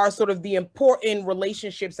these are sort of the important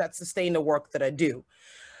relationships that sustain the work that I do.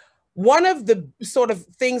 One of the sort of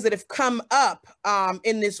things that have come up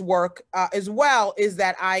in this work as well is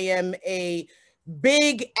that I am a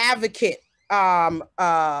big advocate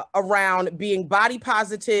around being body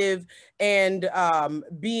positive and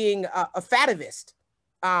being a fativist.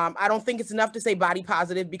 I don't think it's enough to say body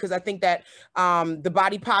positive because I think that the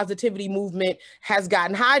body positivity movement has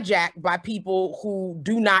gotten hijacked by people who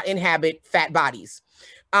do not inhabit fat bodies.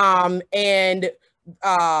 Fatness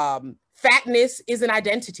is an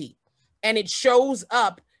identity and it shows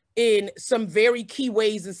up in some very key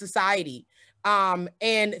ways in society.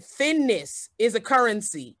 And thinness is a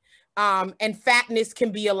currency and fatness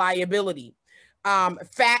can be a liability.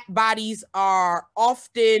 Fat bodies are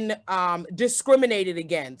often discriminated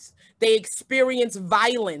against. They experience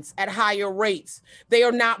violence at higher rates. They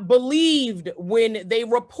are not believed when they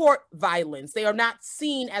report violence. They are not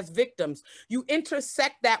seen as victims. You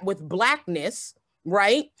intersect that with Blackness,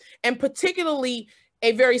 right? And particularly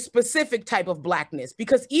a very specific type of Blackness,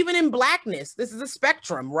 because even in Blackness, this is a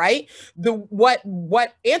spectrum, right?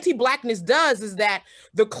 What anti-Blackness does is that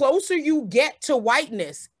the closer you get to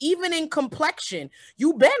whiteness, even in complexion,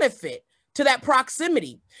 you benefit to that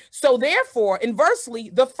proximity. So therefore, inversely,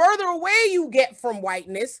 the further away you get from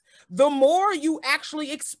whiteness, the more you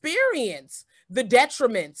actually experience the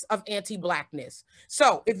detriments of anti-Blackness.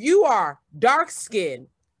 So if you are dark-skinned,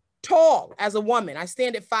 tall as a woman, I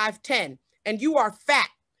stand at 5'10", and you are fat,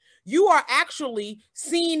 you are actually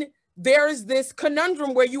seen, there is this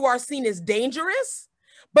conundrum where you are seen as dangerous,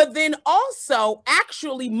 but then also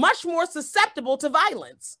actually much more susceptible to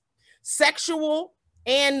violence, sexual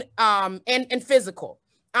and physical.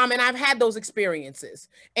 And I've had those experiences.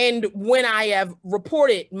 And when I have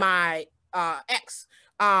reported my ex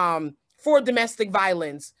for domestic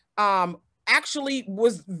violence, actually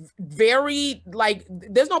was very like,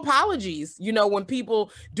 there's no apologies, you know, when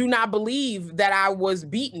people do not believe that I was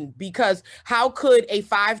beaten, because how could a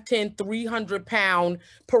 5'10", 300-pound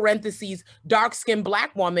parentheses dark-skinned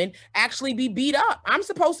Black woman actually be beat up? I'm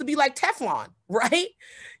supposed to be like Teflon, right?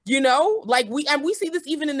 You know, like we see this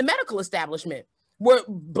even in the medical establishment, where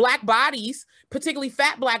Black bodies, particularly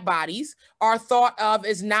fat Black bodies, are thought of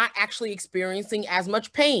as not actually experiencing as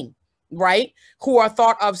much pain, right? Who are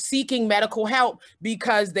thought of seeking medical help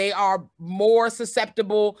because they are more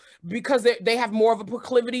susceptible, because they have more of a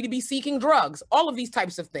proclivity to be seeking drugs, all of these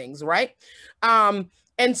types of things, right? And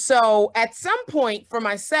so at some point for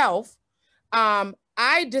myself,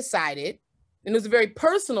 I decided, and it was a very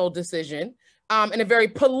personal decision, and a very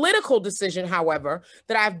political decision, however,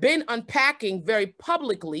 that I've been unpacking very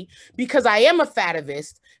publicly, because I am a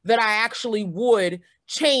fativist, that I actually would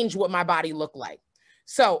change what my body looked like.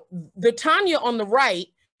 So the Tanya on the right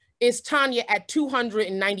is Tanya at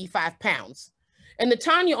 295 pounds. And the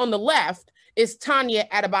Tanya on the left is Tanya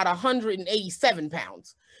at about 187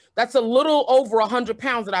 pounds. That's a little over 100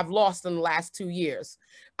 pounds that I've lost in the last 2 years.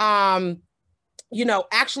 You know,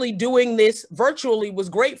 actually doing this virtually was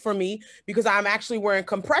great for me, because I'm actually wearing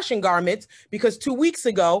compression garments, because 2 weeks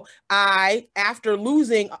ago, after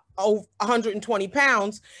losing 120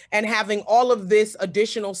 pounds and having all of this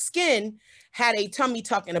additional skin, had a tummy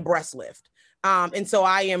tuck and a breast lift. And so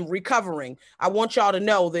I am recovering. I want y'all to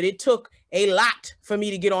know that it took a lot for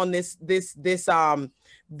me to get on this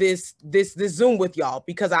Zoom with y'all,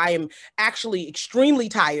 because I am actually extremely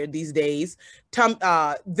tired these days.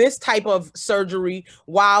 This type of surgery,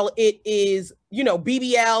 while it is, you know,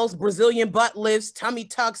 BBLs, Brazilian butt lifts, tummy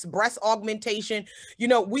tucks, breast augmentation, you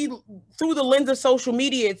know, through the lens of social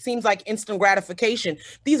media, it seems like instant gratification.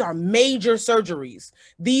 These are major surgeries.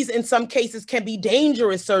 These, in some cases, can be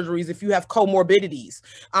dangerous surgeries if you have comorbidities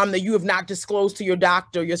that you have not disclosed to your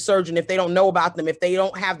doctor, your surgeon, if they don't know about them, if they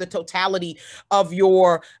don't have the totality of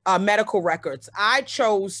your medical records. I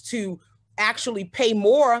chose to actually pay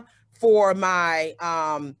more for my,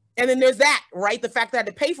 and then there's that, right? The fact that I had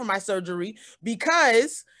to pay for my surgery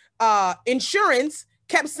because insurance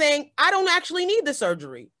kept saying, I don't actually need the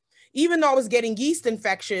surgery. Even though I was getting yeast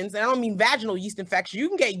infections, and I don't mean vaginal yeast infection, you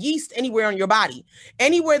can get yeast anywhere on your body.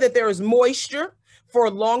 Anywhere that there is moisture for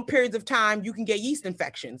long periods of time, you can get yeast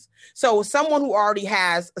infections. So someone who already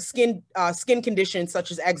has a skin condition such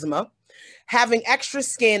as eczema, having extra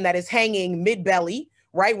skin that is hanging mid-belly,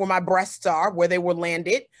 right, where my breasts are, where they were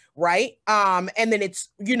landed, right? And then it's,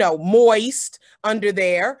 you know, moist under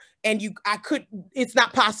there. And it's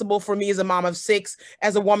not possible for me as a mom of 6,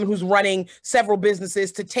 as a woman who's running several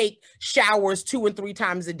businesses, to take showers 2 and 3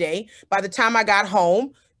 times a day. By the time I got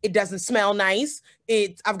home, it doesn't smell nice.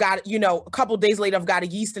 I've got, you know, a couple of days later, I've got a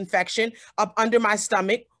yeast infection up under my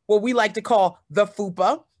stomach, what we like to call the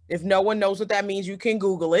fupa. If no one knows what that means, you can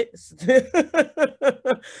Google it.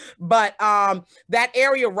 But that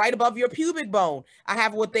area right above your pubic bone, I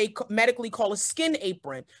have what they medically call a skin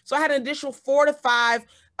apron. So I had an additional 4 to 5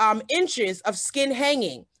 inches of skin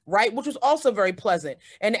hanging, right? Which was also very pleasant.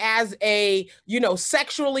 And as a, you know,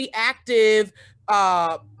 sexually active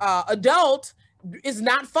adult, is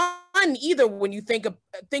not fun either when you think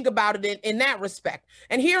about it in that respect.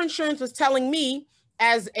 And here insurance was telling me,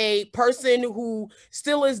 as a person who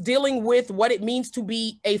still is dealing with what it means to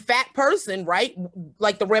be a fat person, right?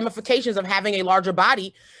 Like the ramifications of having a larger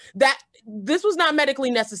body, that this was not medically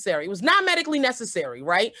necessary. It was not medically necessary,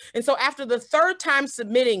 right? And so after the 3rd time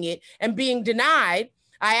submitting it and being denied,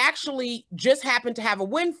 I actually just happened to have a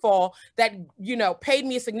windfall that, you know, paid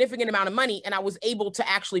me a significant amount of money, and I was able to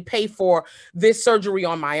actually pay for this surgery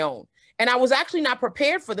on my own. And I was actually not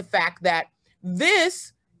prepared for the fact that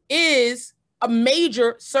this is a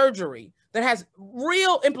major surgery that has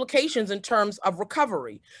real implications in terms of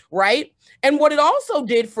recovery, right? And what it also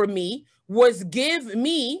did for me was give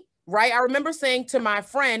me, right? I remember saying to my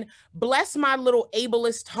friend, bless my little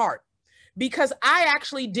ableist heart, because I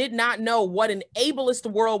actually did not know what an ableist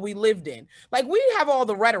world we lived in. Like, we have all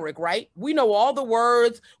the rhetoric, right? We know all the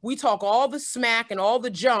words, we talk all the smack and all the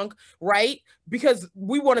junk, right? Because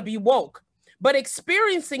we want to be woke, but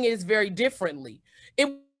experiencing it is very differently.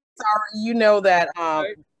 You know that,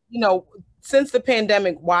 you know, since the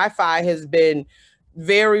pandemic, Wi-Fi has been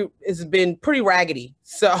pretty raggedy.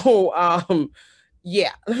 So,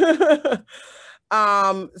 yeah.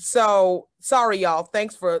 So sorry, y'all.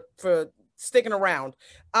 Thanks for sticking around.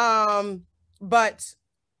 But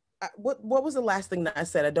what was the last thing that I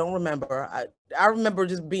said? I don't remember. I remember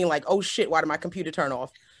just being like, oh shit, why did my computer turn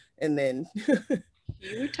off? And then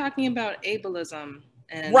you were talking about ableism.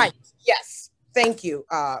 And right. Yes. Thank you.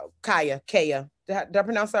 Kaya. Did I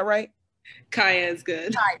pronounce that right? Kaya is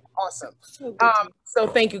good. Kaya, awesome. So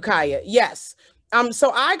thank you, Kaya. Yes.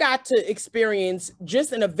 So I got to experience,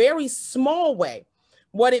 just in a very small way,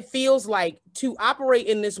 what it feels like to operate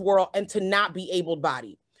in this world and to not be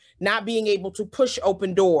able-bodied, not being able to push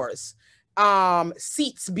open doors,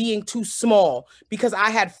 seats being too small because I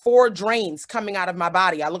had 4 drains coming out of my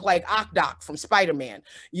body. I look like Okdok from Spider-Man,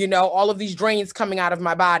 you know, all of these drains coming out of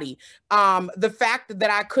my body. The fact that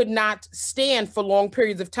I could not stand for long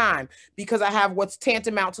periods of time because I have what's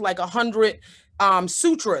tantamount to like 100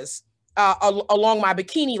 sutras along my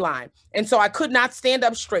bikini line. And so I could not stand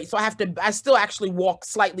up straight. So I still actually walk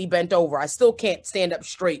slightly bent over. I still can't stand up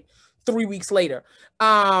straight 3 weeks later.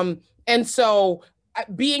 And so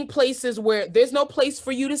being places where there's no place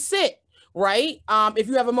for you to sit, right? If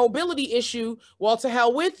you have a mobility issue, well, to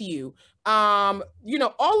hell with you. You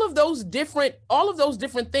know, all of those different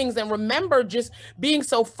things. And remember just being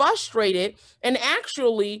so frustrated. And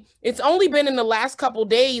actually, it's only been in the last couple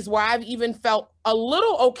days where I've even felt a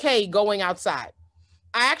little okay going outside.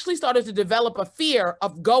 I actually started to develop a fear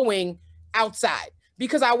of going outside,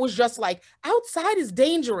 because I was just like, outside is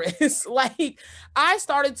dangerous. Like, I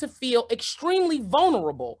started to feel extremely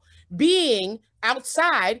vulnerable being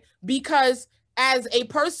outside, because as a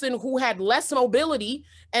person who had less mobility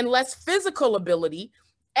and less physical ability,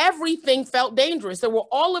 everything felt dangerous. There were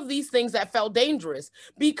all of these things that felt dangerous,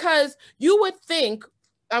 because you would think,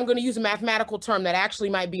 I'm going to use a mathematical term that actually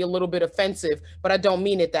might be a little bit offensive, but I don't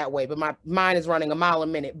mean it that way. But my mind is running a mile a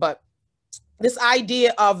minute. But this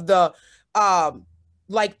idea of the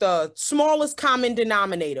like the smallest common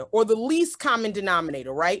denominator or the least common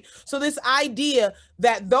denominator, right? So this idea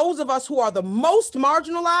that those of us who are the most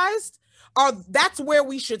marginalized that's where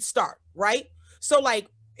we should start, right? So like,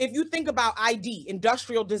 if you think about ID,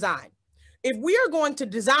 industrial design, if we are going to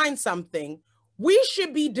design something, we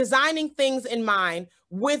should be designing things in mind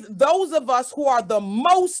with those of us who are the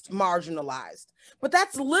most marginalized. But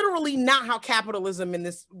that's literally not how capitalism in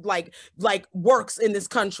this like works in this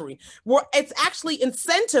country, where it's actually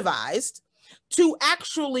incentivized to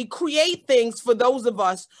actually create things for those of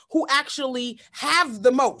us who actually have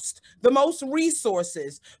the most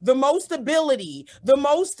resources, the most ability, the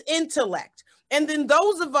most intellect. And then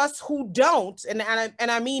those of us who don't, and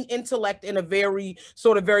I mean intellect in a very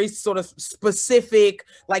sort of specific,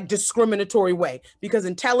 like discriminatory way, because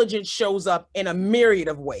intelligence shows up in a myriad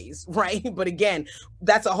of ways, right? But again,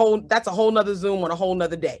 that's a whole nother Zoom on a whole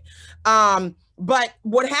nother day. But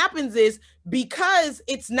what happens is, because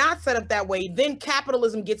it's not set up that way, then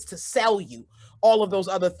capitalism gets to sell you all of those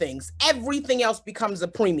other things. Everything else becomes a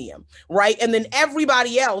premium, right? And then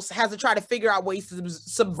everybody else has to try to figure out ways to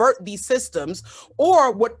subvert these systems.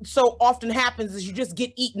 Or what so often happens is you just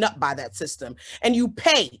get eaten up by that system and you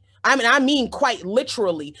pay. I mean, quite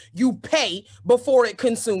literally, you pay before it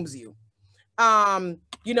consumes you.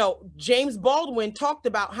 You know, James Baldwin talked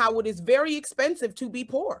about how it is very expensive to be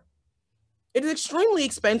poor. It is extremely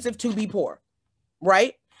expensive to be poor,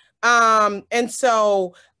 right? And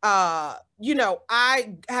so, you know,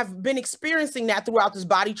 I have been experiencing that throughout this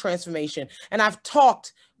body transformation. And I've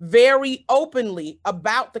talked very openly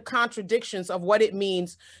about the contradictions of what it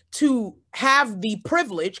means to have the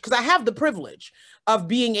privilege, because I have the privilege of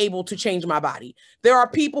being able to change my body. There are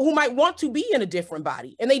people who might want to be in a different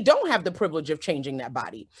body and they don't have the privilege of changing that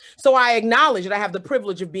body. So I acknowledge that I have the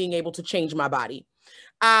privilege of being able to change my body.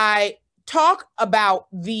 I talk about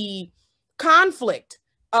the conflict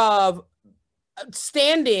of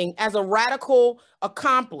standing as a radical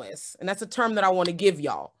accomplice, and that's a term that I want to give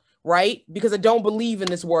y'all, right? Because I don't believe in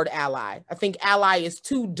this word ally. I think ally is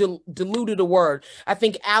too diluted a word. I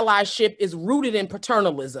think allyship is rooted in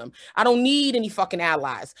paternalism. I don't need any fucking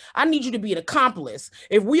allies. I need you to be an accomplice.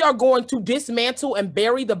 If we are going to dismantle and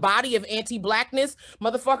bury the body of anti-blackness,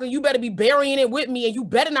 motherfucker, you better be burying it with me, and you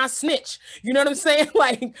better not snitch. You know what I'm saying?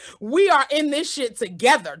 Like, we are in this shit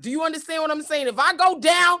together. Do you understand what I'm saying? If I go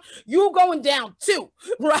down, you going down too,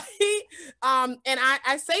 right? And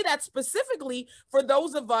I say that specifically for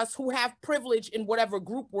those of us who have privilege in whatever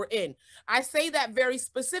group we're in. I say that very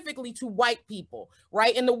specifically to white people,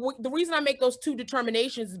 right? And the reason I make those two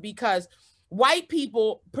determinations is because white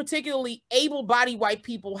people, particularly able-bodied white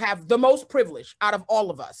people, have the most privilege out of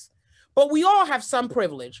all of us. But we all have some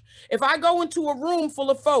privilege. If I go into a room full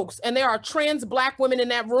of folks and there are trans Black women in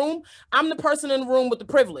that room, I'm the person in the room with the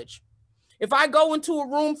privilege. If I go into a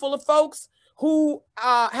room full of folks who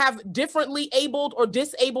have differently abled or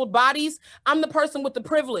disabled bodies, I'm the person with the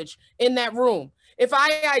privilege in that room. If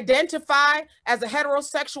I identify as a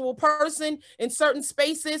heterosexual person in certain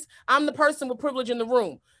spaces, I'm the person with privilege in the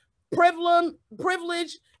room.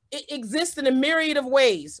 Privilege, it exists in a myriad of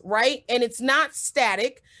ways, right? And it's not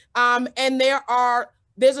static. And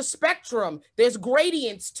there's a spectrum, there's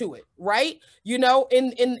gradients to it, right? You know,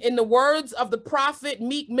 in the words of the prophet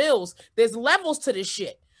Meek Mills, there's levels to this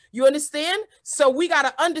shit. You understand? So we got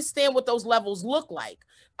to understand what those levels look like.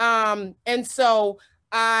 And so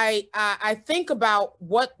I think about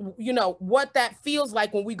what that feels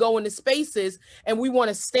like when we go into spaces and we want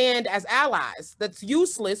to stand as allies. That's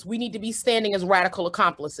useless. We need to be standing as radical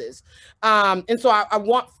accomplices. And so I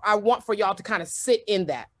want for y'all to kind of sit in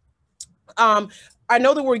that. I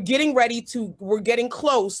know that we're getting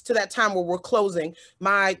close to that time where we're closing.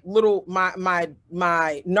 My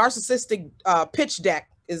narcissistic pitch deck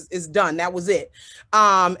is done. That was it.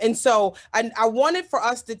 And so I wanted for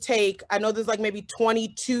us to take, I know there's like maybe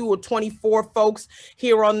 22 or 24 folks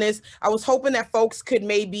here on this. I was hoping that folks could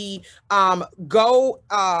maybe go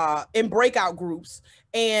in breakout groups.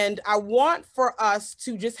 And I want for us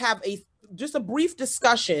to just have a brief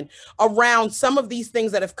discussion around some of these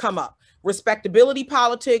things that have come up. Respectability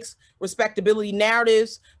politics, respectability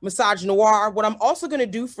narratives, misogynoir. What I'm also going to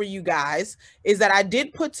do for you guys is that I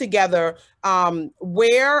did put together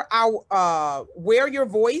Where Your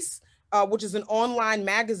Voice, which is an online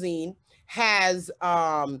magazine, has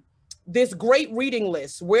this great reading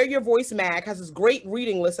list. Where Your Voice mag has this great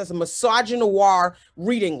reading list as a misogynoir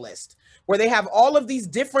reading list, where they have all of these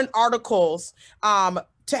different articles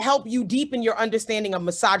to help you deepen your understanding of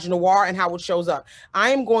misogynoir and how it shows up.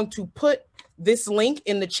 I am going to put this link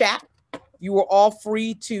in the chat. You are all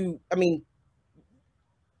free to,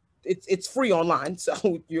 it's free online,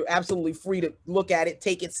 so you're absolutely free to look at it,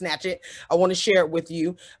 take it, snatch it. I want to share it with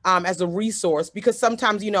you as a resource, because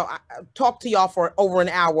sometimes, I talk to y'all for over an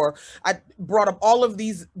hour. I brought up all of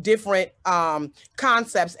these different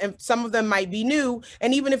concepts, and some of them might be new,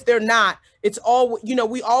 and even if they're not, it's all,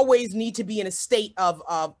 we always need to be in a state of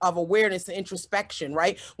awareness and introspection,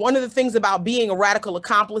 right? One of the things about being a radical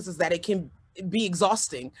accomplice is that it can be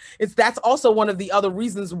exhausting. That's also one of the other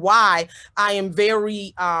reasons why I am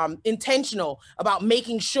very intentional about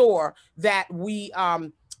making sure that we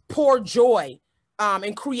pour joy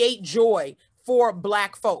and create joy for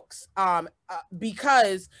Black folks,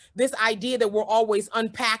 because this idea that we're always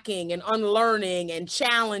unpacking and unlearning and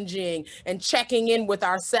challenging and checking in with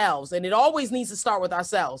ourselves, and it always needs to start with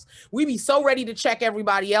ourselves. We be so ready to check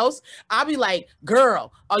everybody else. I'll be like,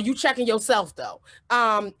 girl, are you checking yourself though?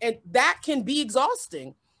 And that can be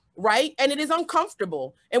exhausting, right? And it is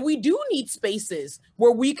uncomfortable. And we do need spaces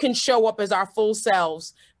where we can show up as our full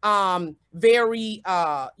selves, very,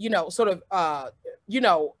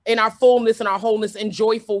 in our fullness and our wholeness in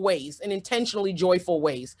joyful ways, and intentionally joyful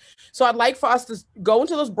ways. So I'd like for us to go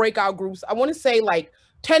into those breakout groups. I want to say like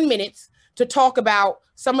 10 minutes to talk about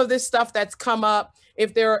some of this stuff that's come up.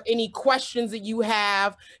 If there are any questions that you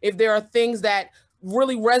have, if there are things that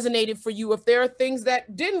really resonated for you, if there are things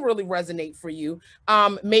that didn't really resonate for you,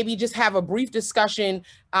 maybe just have a brief discussion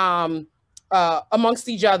amongst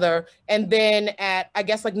each other. And then at, I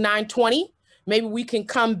guess, like 9:20, maybe we can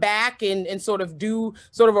come back and sort of do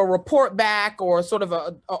sort of a report back or sort of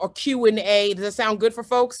a Q&A. Does that sound good for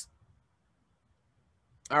folks?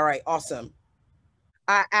 All right, awesome.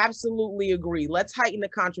 I absolutely agree. Let's heighten the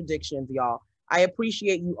contradictions, y'all. I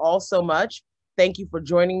appreciate you all so much. Thank you for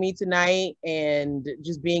joining me tonight and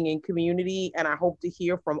just being in community. And I hope to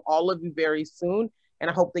hear from all of you very soon. And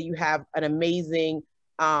I hope that you have an amazing,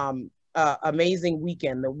 amazing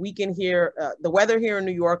weekend. The weekend here, the weather here in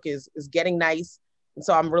New York is getting nice. And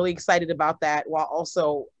so I'm really excited about that, while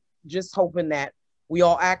also just hoping that we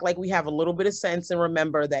all act like we have a little bit of sense and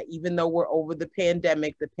remember that even though we're over the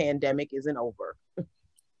pandemic isn't over.